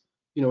documents,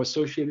 you know,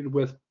 associated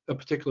with a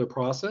particular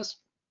process?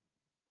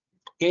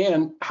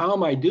 And how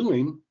am I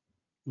doing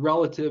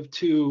relative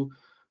to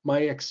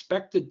my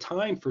expected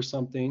time for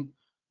something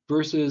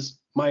versus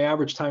my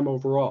average time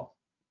overall?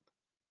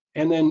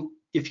 And then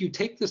if you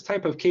take this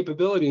type of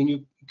capability and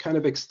you kind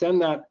of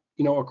extend that,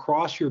 you know,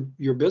 across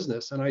your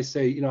business, and I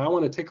say, you know, I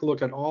want to take a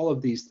look at all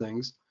of these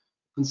things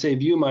and say,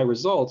 view my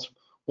results.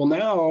 Well,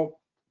 now,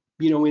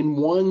 you know, in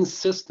one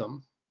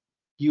system,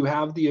 you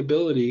have the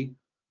ability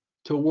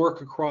to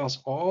work across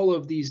all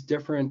of these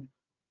different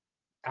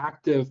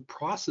active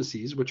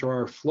processes, which are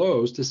our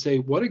flows, to say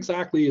what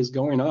exactly is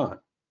going on.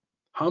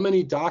 How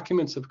many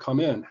documents have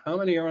come in? How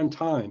many are on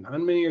time? How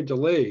many are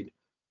delayed?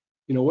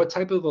 You know, what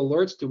type of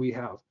alerts do we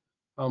have?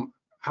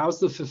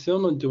 How's the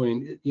fulfillment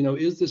doing? You know,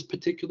 is this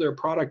particular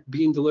product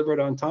being delivered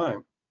on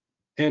time?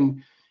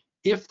 And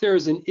if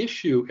there's an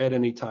issue at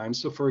any time,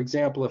 so for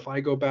example, if I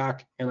go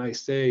back and I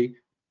say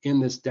in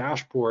this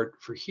dashboard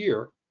for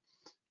here,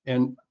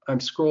 and I'm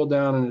scroll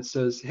down and it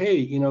says, hey,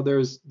 you know,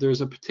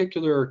 there's a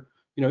particular,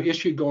 you know,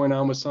 issue going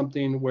on with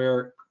something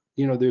where,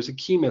 you know, there's a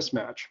key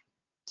mismatch.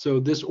 So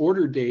this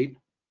order date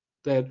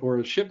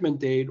or shipment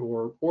date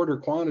or order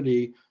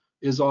quantity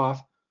is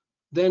off.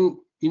 Then,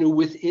 you know,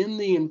 within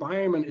the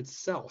environment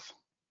itself,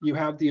 you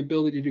have the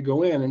ability to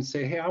go in and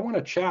say, hey, I want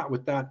to chat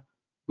with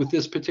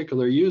this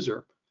particular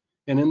user.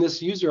 And in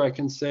this user, I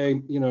can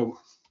say, you know,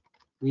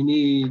 we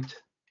need,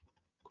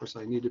 of course,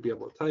 I need to be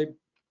able to type,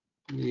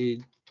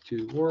 need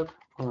to work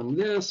on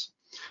this.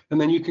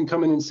 And then you can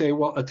come in and say,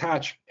 well,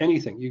 attach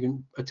anything. You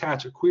can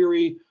attach a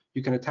query,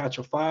 you can attach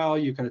a file,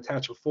 you can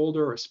attach a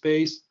folder or a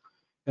space.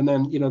 And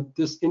then, you know,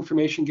 this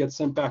information gets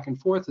sent back and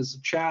forth as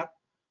a chat.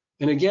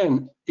 And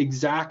again,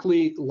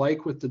 exactly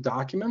like with the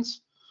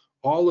documents,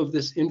 all of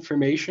this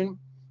information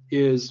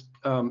is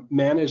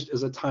managed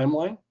as a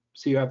timeline.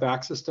 So you have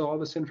access to all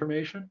this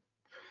information.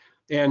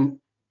 And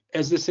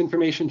as this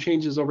information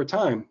changes over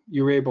time,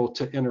 you're able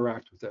to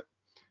interact with it.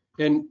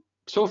 And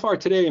so far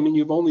today, I mean,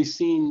 you've only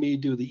seen me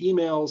do the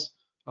emails,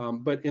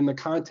 but in the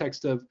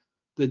context of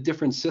the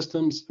different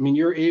systems, I mean,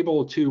 you're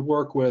able to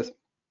work with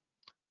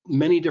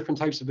many different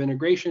types of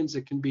integrations.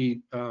 It can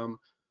be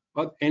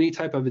any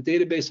type of a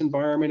database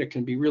environment. It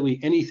can be really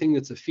anything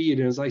that's a feed.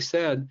 And as I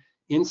said,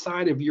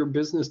 inside of your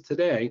business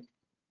today,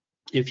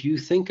 if you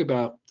think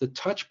about the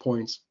touch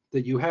points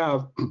that you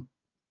have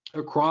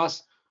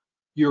across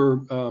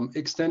your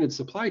extended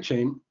supply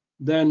chain,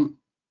 then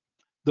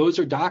those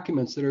are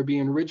documents that are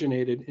being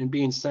originated and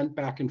being sent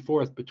back and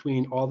forth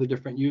between all the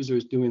different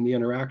users doing the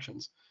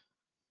interactions.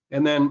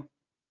 And then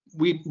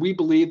we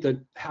believe that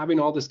having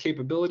all this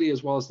capability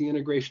as well as the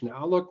integration to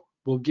Outlook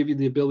will give you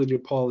the ability to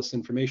pull all this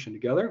information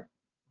together.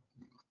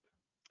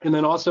 And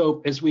then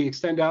also, as we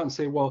extend out and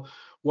say, well,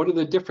 what are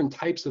the different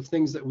types of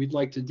things that we'd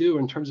like to do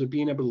in terms of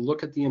being able to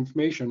look at the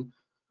information,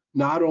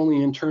 not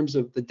only in terms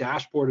of the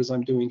dashboard as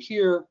I'm doing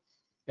here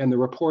and the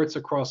reports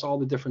across all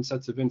the different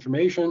sets of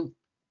information,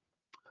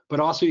 But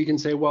also you can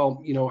say,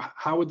 well,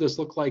 how would this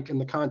look like in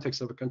the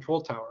context of a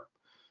control tower?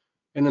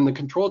 And in the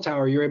control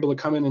tower, you're able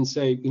to come in and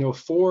say,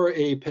 for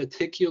a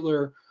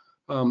particular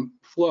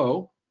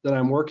flow that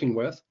I'm working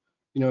with,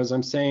 as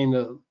I'm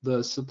saying,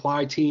 the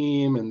supply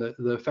team and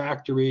the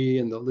factory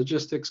and the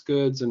logistics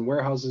goods and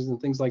warehouses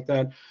and things like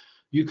that,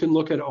 you can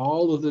look at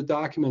all of the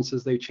documents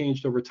as they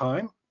changed over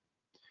time,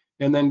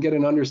 and then get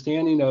an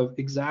understanding of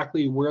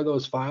exactly where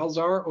those files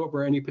are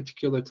over any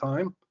particular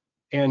time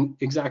and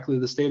exactly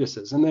the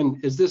statuses. And then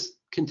as this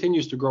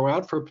continues to grow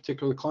out for a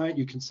particular client,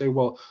 you can say,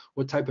 well,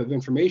 what type of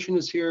information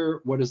is here?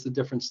 What is the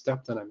different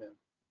step that I'm in?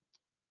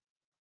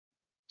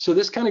 So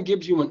this kind of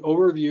gives you an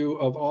overview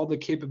of all the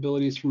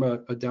capabilities from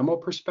a demo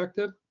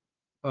perspective.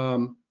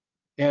 And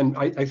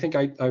I think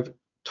I've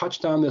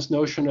touched on this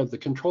notion of the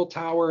control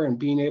tower and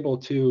being able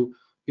to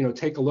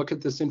take a look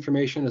at this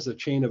information as a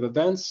chain of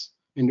events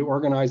and to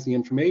organize the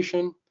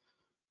information.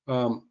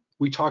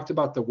 We talked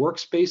about the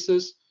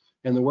workspaces,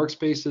 and the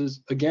workspaces,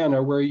 again,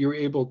 are where you're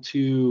able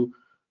to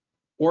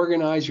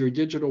organize your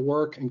digital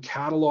work and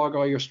catalog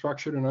all your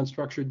structured and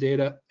unstructured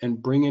data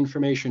and bring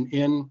information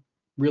in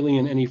really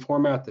in any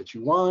format that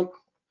you want.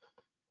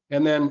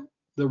 And then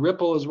the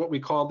Ripple is what we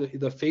call the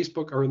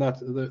Facebook, or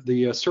not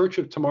the search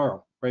of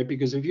tomorrow, right?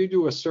 Because if you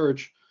do a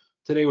search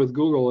today with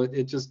Google,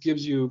 it just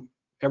gives you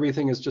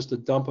everything is just a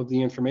dump of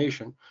the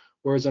information.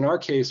 Whereas in our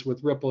case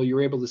with Ripple,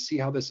 you're able to see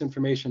how this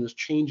information is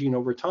changing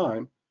over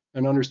time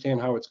and understand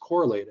how it's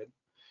correlated.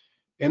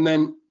 And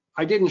then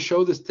I didn't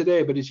show this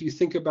today, but as you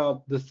think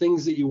about the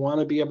things that you want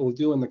to be able to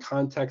do in the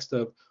context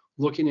of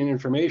looking at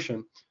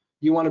information,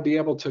 you want to be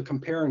able to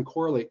compare and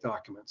correlate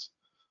documents.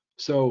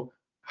 So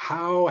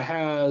how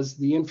has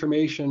the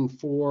information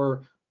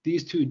for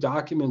these two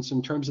documents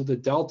in terms of the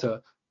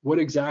delta, what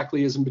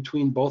exactly is in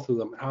between both of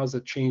them? How has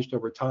it changed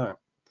over time?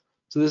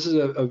 So this is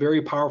a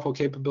very powerful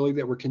capability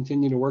that we're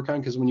continuing to work on,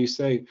 because when you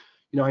say,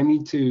 I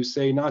need to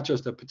say not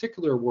just a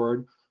particular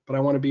word, but I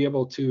want to be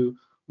able to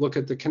look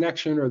at the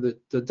connection or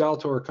the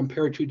delta or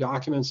compare two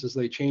documents as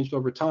they changed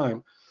over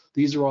time.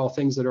 These are all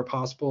things that are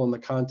possible in the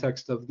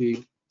context of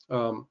the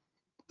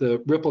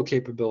Ripple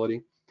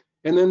capability.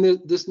 And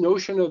then this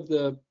notion of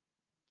the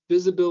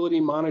visibility,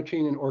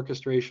 monitoring, and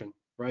orchestration,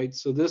 right?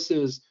 So this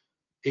is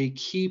a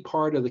key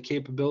part of the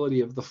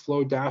capability of the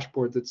Flow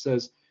dashboard that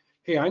says,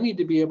 hey, I need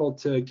to be able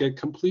to get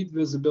complete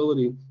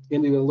visibility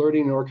into the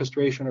alerting and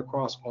orchestration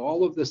across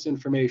all of this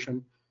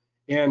information,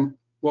 and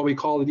what we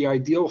call the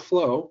ideal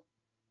flow,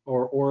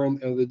 or in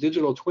the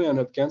digital twin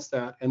against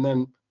that, and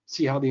then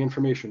see how the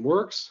information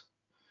works.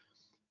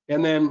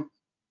 And then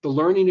the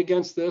learning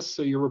against this,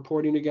 so you're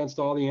reporting against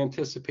all the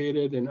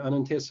anticipated and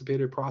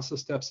unanticipated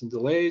process steps and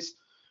delays.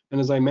 And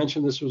as I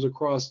mentioned, this was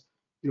across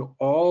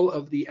all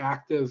of the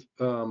active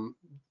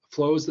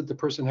flows that the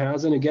person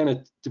has. And again,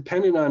 it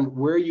depending on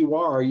where you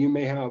are, you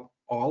may have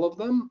all of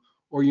them,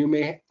 or you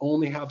may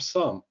only have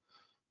some.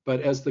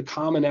 But as the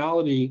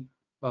commonality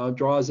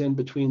draws in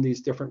between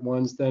these different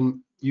ones,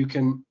 then you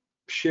can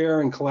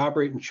share and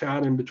collaborate and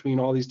chat in between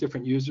all these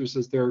different users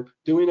as they're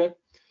doing it.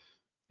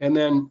 And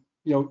then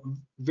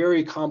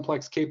very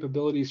complex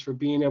capabilities for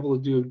being able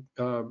to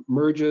do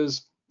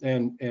merges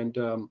and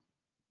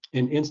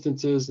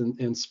instances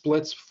and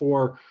splits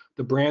for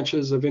the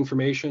branches of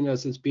information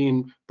as it's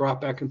being brought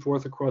back and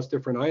forth across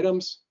different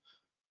items.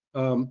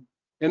 And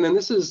then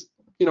this is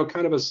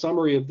kind of a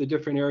summary of the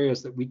different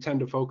areas that we tend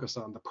to focus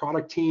on. The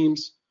product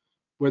teams,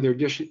 where they're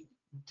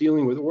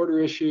dealing with order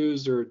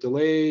issues or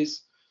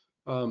delays,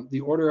 the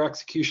order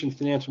execution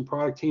financial and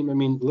product team. I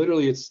mean,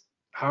 literally, it's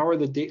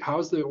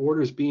how's the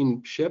orders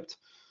being shipped?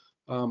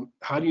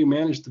 How do you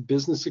manage the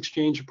business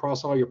exchange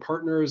across all your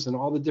partners and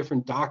all the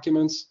different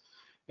documents?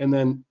 And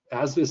then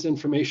as this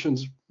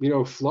information's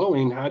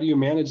flowing, how do you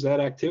manage that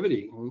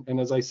activity? And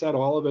as I said,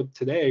 all of it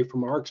today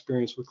from our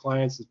experience with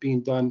clients is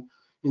being done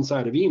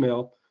inside of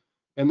email.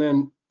 And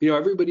then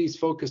everybody's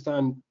focused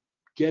on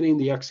getting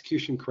the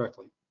execution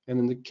correctly. And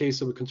in the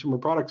case of a consumer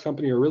product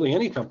company, or really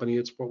any company,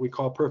 it's what we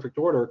call perfect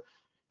order.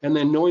 And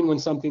then knowing when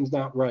something's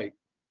not right.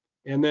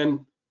 And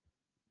then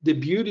the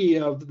beauty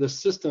of the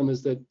system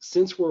is that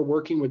since we're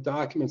working with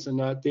documents and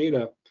not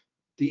data,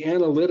 the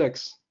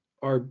analytics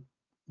are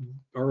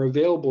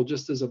available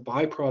just as a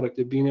byproduct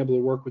of being able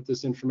to work with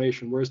this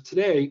information. Whereas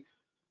today,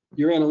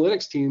 your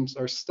analytics teams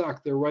are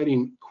stuck. They're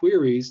writing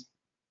queries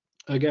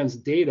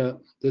against data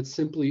that's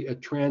simply a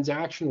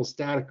transactional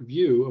static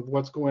view of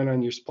what's going on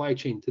in your supply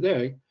chain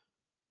today,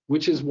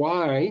 which is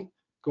why,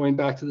 going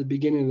back to the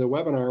beginning of the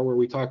webinar where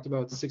we talked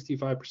about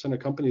 65% of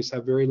companies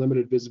have very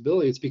limited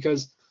visibility, it's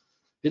because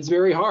it's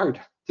very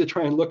hard to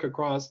try and look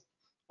across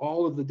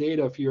all of the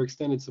data for your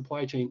extended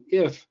supply chain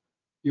if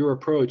your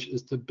approach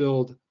is to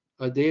build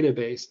a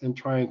database and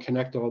try and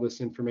connect all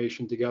this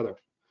information together.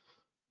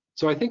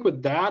 So I think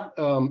with that,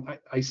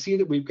 I see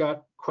that we've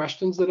got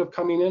questions that have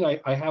coming in.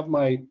 I have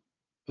my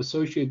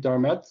associate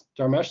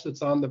Dharmesh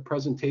that's on the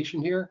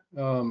presentation here.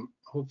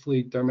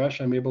 Hopefully,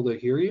 Dharmesh, I'm able to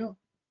hear you.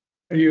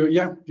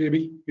 Yeah,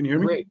 JB, can you hear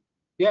me? Great.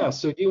 Yeah,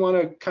 so do you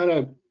want to kind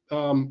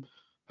of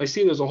I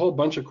see there's a whole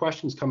bunch of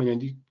questions coming in.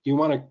 Do you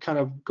want to kind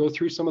of go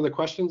through some of the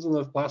questions in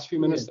the last few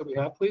minutes that we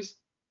have, please?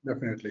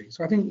 Definitely.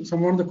 So I think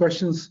some of the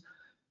questions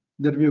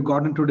that we've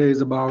gotten today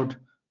is about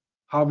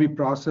how we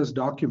process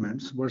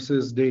documents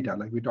versus data,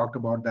 like we talked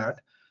about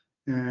that,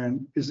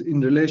 and is in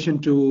relation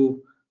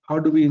to how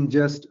do we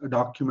ingest a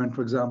document,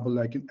 for example,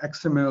 like an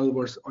XML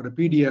versus or a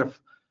PDF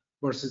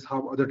versus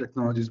how other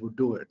technologies would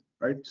do it,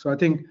 right? So I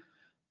think,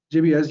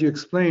 JB, as you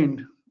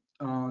explained,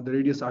 the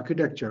Radius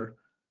architecture,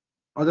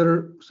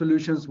 other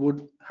solutions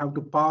would have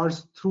to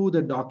parse through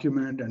the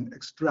document and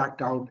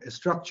extract out a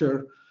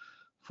structure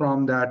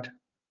from that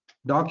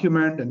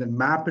document and then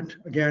map it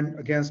again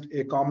against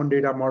a common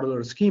data model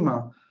or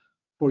schema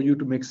for you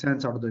to make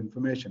sense out of the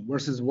information.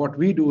 Versus what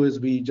we do is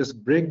we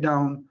just break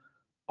down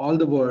all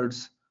the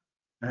words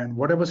and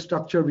whatever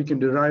structure we can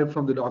derive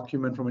from the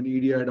document, from an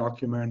EDI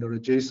document or a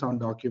JSON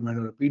document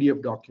or a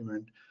PDF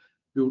document,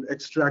 we would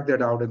extract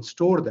that out and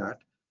store that,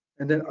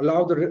 and then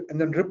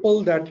then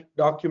ripple that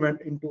document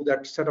into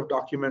that set of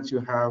documents you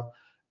have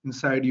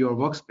inside your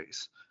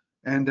workspace,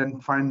 and then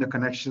find the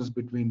connections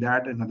between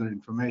that and other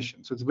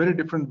information. So it's a very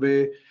different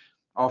way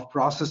of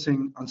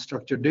processing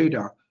unstructured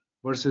data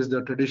versus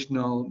the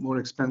traditional, more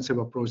expensive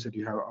approach that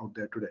you have out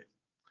there today.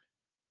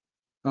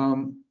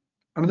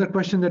 Another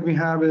question that we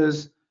have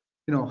is,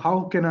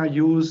 how can I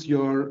use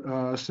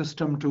your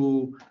system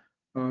to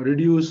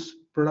reduce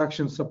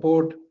production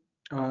support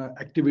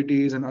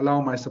activities and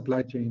allow my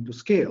supply chain to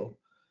scale?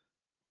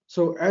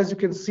 So as you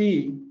can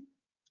see,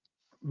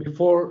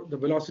 before the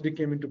velocity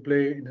came into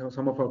play in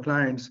some of our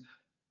clients,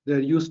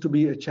 there used to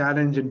be a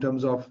challenge in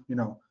terms of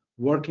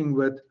working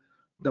with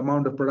the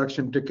amount of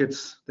production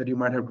tickets that you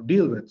might have to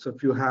deal with. So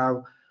if you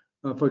have,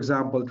 for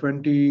example,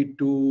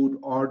 22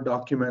 odd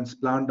documents,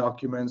 planned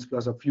documents,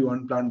 plus a few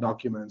unplanned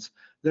documents,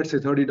 let's say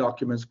 30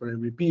 documents for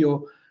every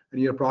PO, and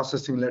you're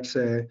processing, let's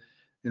say,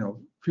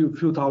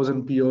 few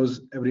thousand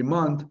POs every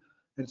month,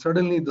 and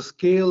suddenly the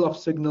scale of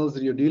signals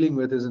that you're dealing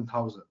with is in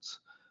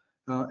thousands.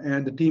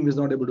 And the team is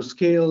not able to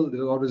scale,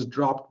 there's always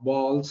dropped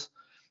balls.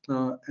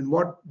 And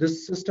what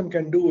this system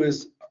can do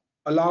is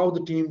allow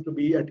the team to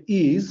be at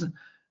ease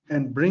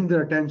and bring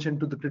their attention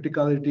to the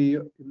criticality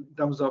in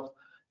terms of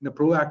in a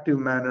proactive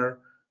manner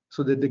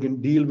so that they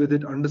can deal with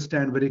it,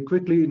 understand very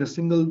quickly in a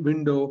single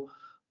window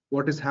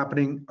what is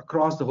happening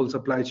across the whole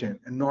supply chain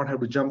and not have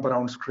to jump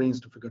around screens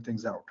to figure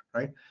things out,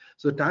 right?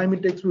 So the time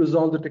it takes to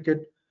resolve the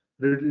ticket,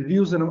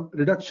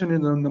 reduction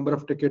in the number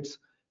of tickets,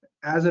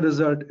 as a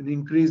result, an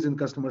increase in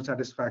customer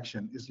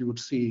satisfaction is you would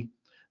see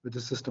with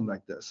a system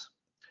like this.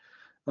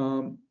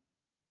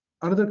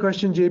 Another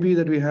question, JB,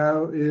 that we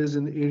have is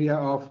in the area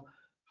of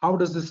how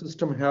does the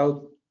system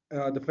help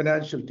the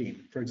financial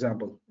team, for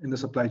example, in the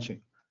supply chain?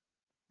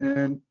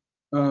 And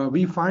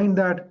we find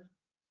that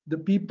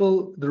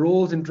the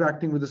roles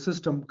interacting with the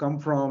system come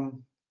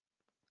from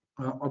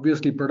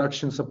obviously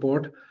production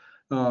support,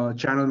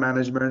 channel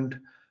management,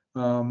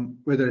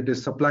 whether it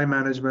is supply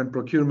management,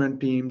 procurement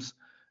teams,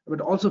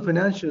 but also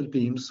financial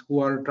teams who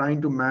are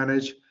trying to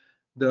manage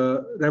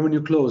the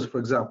revenue close, for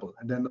example,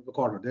 at the end of the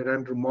quarter. They're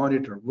trying to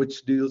monitor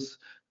which deals,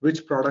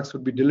 which products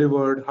would be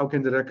delivered, how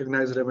can they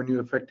recognize revenue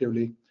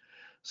effectively.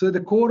 So the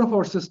core of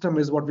our system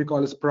is what we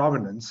call as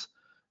provenance.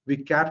 We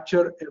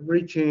capture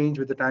every change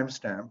with a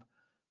timestamp.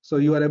 So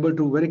you are able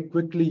to very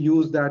quickly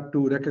use that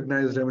to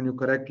recognize revenue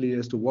correctly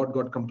as to what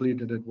got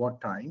completed at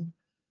what time.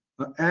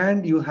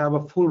 And you have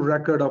a full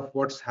record of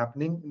what's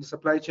happening in the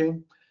supply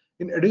chain.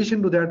 In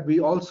addition to that, we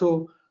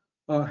also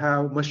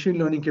have machine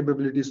learning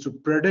capabilities to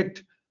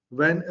predict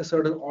when a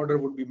certain order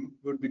would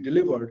be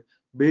delivered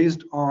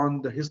based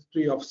on the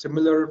history of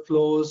similar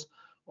flows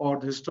or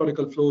the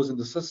historical flows in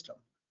the system.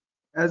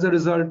 As a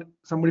result,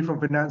 somebody from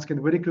finance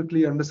can very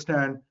quickly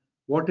understand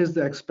what is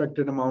the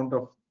expected amount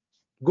of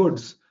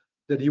goods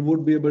that you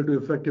would be able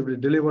to effectively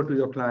deliver to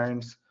your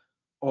clients,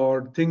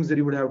 or things that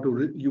you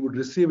would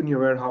receive in your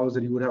warehouse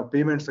that you would have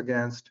payments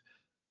against,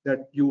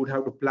 that you would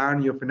have to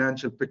plan your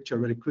financial picture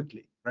very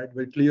quickly, right,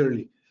 very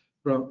clearly.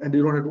 And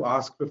you don't have to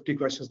ask 50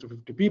 questions to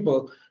 50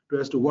 people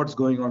as to what's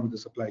going on with the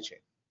supply chain,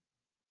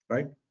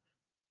 right?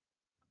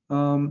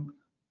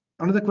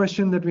 Another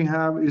question that we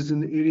have is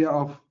in the area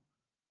of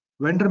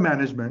vendor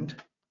management.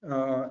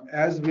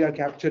 As we are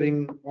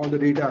capturing all the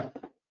data,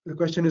 the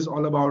question is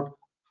all about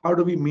how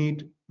do we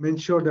make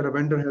sure that a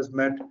vendor has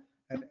met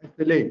an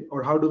SLA,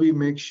 or how do we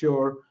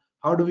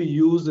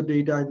use the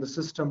data in the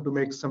system to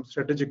make some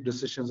strategic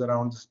decisions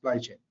around the supply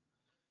chain.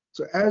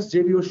 So as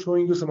JB was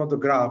showing you some of the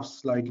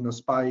graphs, like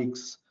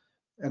spikes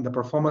and the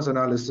performance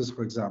analysis,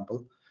 for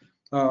example,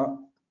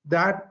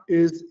 that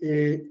is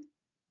a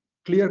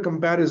clear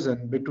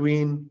comparison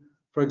between,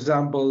 for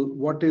example,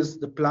 what is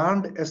the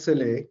planned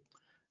SLA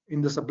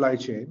in the supply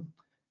chain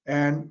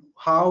and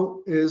how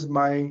is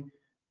my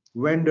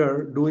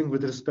vendor doing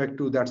with respect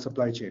to that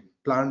supply chain,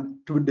 planned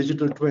to a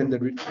digital twin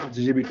that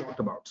JB talked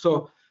about.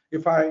 So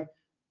if I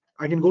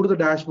can go to the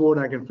dashboard,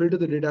 I can filter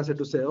the data set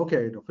to say,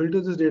 okay, filter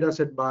this data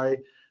set by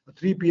a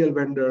 3PL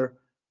vendor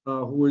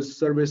who is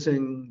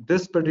servicing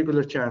this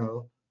particular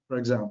channel, for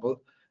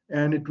example,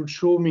 and it would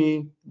show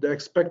me the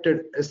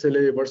expected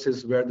SLA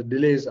versus where the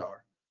delays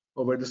are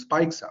or where the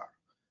spikes are.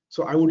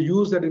 So I would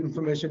use that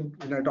information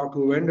when I talk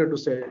to a vendor to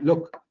say,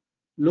 look,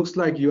 looks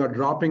like you are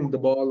dropping the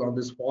ball on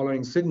this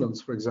following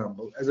signals, for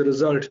example. As a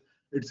result,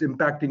 it's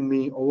impacting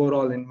me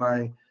overall in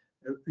my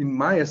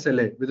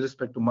SLA with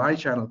respect to my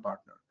channel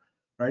partner,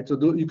 right?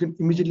 So you can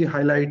immediately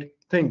highlight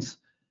things.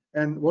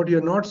 And what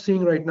you're not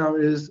seeing right now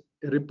is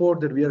a report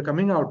that we are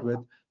coming out with,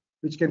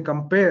 which can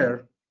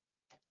compare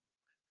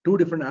two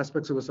different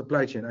aspects of a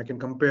supply chain. I can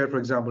compare, for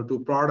example, two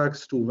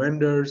products, two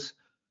vendors,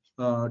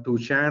 two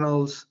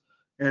channels,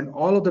 and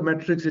all of the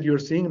metrics that you're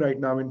seeing right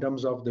now in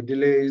terms of the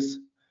delays,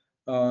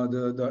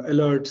 the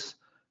alerts,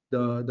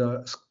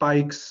 the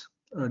spikes,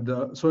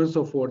 the so on and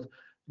so forth.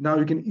 Now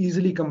you can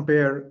easily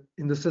compare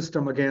in the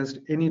system against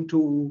any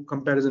two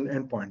comparison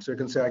endpoints.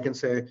 So I can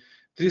say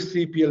this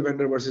 3PL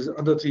vendor versus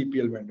other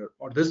 3PL vendor,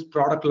 or this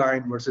product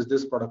line versus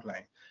this product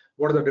line.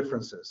 What are the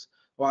differences?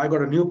 Well, I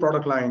got a new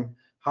product line.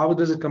 How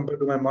does it compare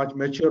to my much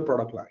mature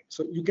product line?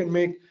 So you can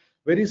make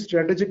very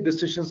strategic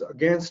decisions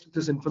against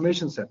this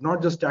information set,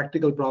 not just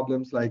tactical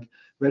problems like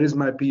where is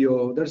my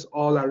PO? That's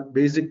all our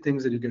basic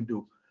things that you can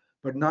do.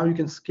 But now you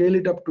can scale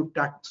it up to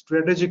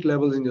strategic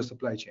levels in your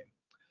supply chain.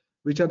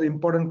 Which are the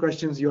important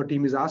questions your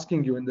team is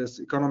asking you in this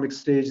economic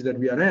stage that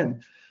we are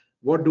in?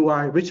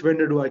 Which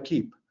vendor do I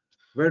keep?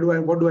 What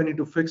do I need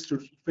to fix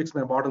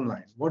my bottom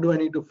line? What do I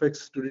need to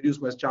fix to reduce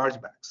my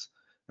chargebacks?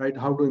 Right?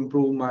 How to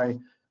improve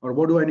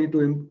what do I need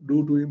to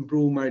do to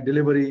improve my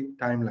delivery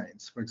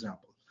timelines, for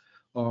example?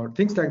 Or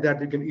things like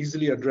that you can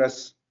easily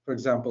address, for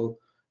example,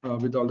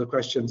 with all the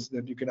questions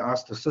that you can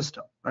ask the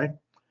system, right?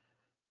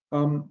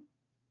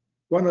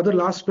 One other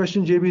last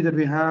question, JB, that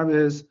we have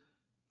is,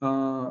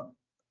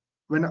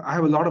 when I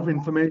have a lot of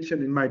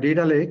information in my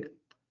data lake,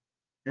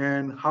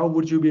 and how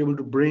would you be able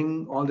to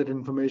bring all that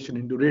information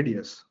into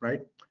Radius,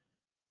 right?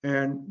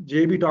 And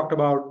JB talked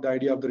about the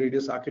idea of the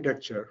Radius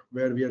architecture,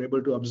 where we are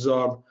able to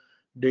absorb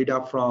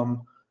data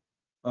from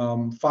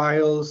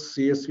files,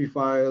 CSV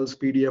files,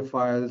 PDF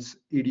files,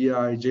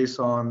 EDI,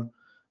 JSON.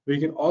 We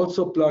can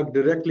also plug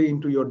directly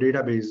into your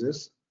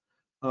databases,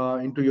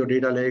 into your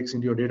data lakes,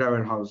 into your data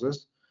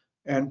warehouses,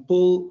 and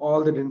pull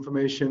all that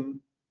information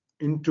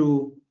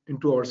into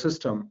our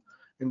system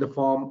in the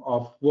form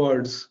of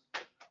words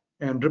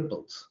and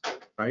ripples,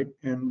 right?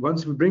 And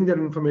once we bring that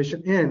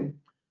information in,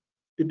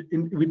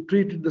 we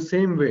treat it the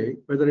same way,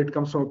 whether it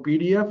comes from a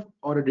PDF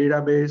or a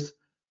database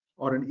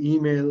or an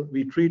email,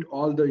 we treat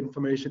all the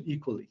information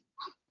equally.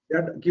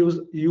 That gives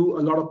you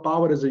a lot of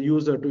power as a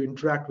user to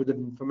interact with the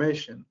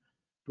information,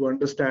 to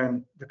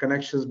understand the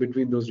connections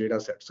between those data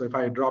sets. So if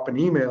I drop an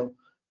email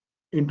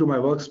into my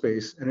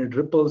workspace and it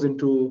ripples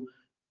into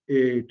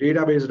a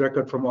database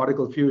record from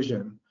Oracle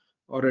Fusion,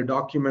 or a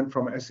document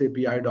from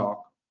SAP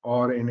iDoc,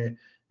 or in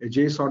a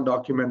JSON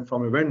document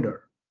from a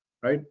vendor,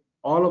 right?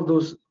 All of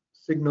those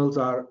signals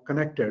are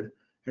connected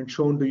and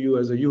shown to you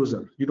as a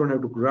user. You don't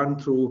have to run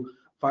through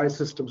 5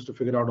 systems to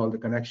figure out all the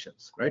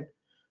connections, right?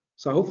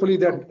 So hopefully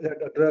that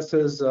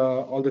addresses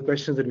all the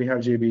questions that we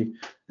have, JB,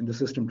 in the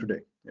system today.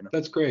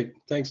 That's great.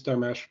 Thanks,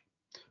 Dharmesh.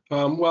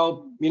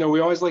 Well, we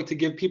always like to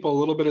give people a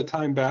little bit of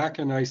time back,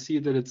 and I see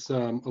that it's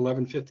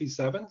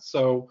 11:57,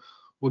 so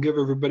we'll give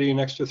everybody an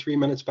extra 3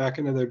 minutes back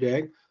into their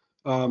day.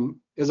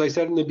 As I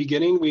said in the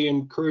beginning, we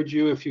encourage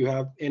you, if you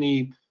have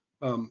any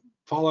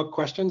follow-up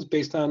questions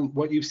based on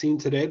what you've seen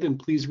today, then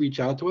please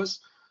reach out to us.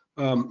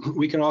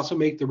 We can also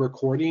make the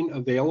recording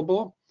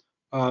available,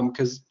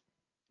 because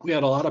we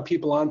had a lot of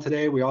people on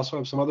today. We also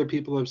have some other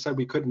people who have said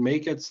we couldn't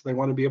make it, so they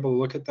want to be able to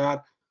look at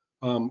that.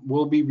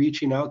 We'll be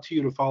reaching out to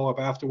you to follow up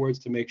afterwards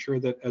to make sure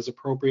that, as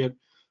appropriate,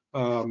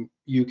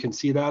 you can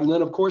see that. And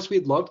then, of course,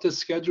 we'd love to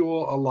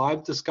schedule a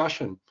live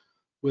discussion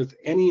with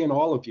any and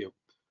all of you.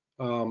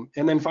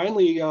 And then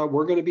finally,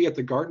 we're going to be at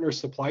the Gartner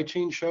Supply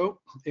Chain Show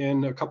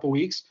in a couple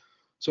weeks.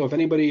 So if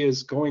anybody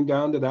is going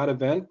down to that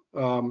event,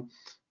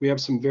 we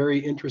have some very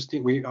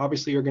interesting, we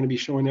obviously are going to be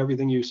showing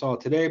everything you saw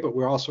today, but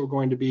we're also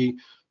going to be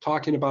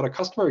talking about a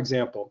customer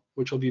example,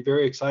 which will be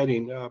very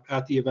exciting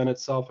at the event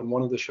itself in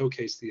one of the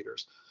showcase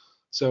theaters.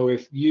 So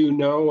if you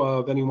know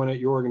of anyone at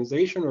your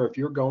organization, or if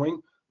you're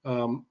going,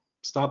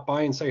 stop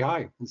by and say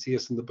hi and see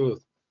us in the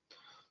booth.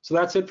 So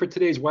that's it for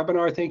today's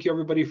webinar. Thank you,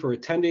 everybody, for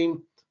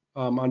attending.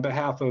 On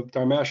behalf of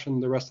Dharmesh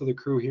and the rest of the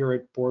crew here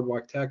at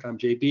Boardwalktech, I'm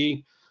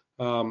JB.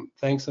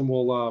 Thanks, and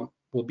we'll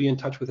be in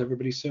touch with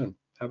everybody soon.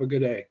 Have a good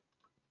day.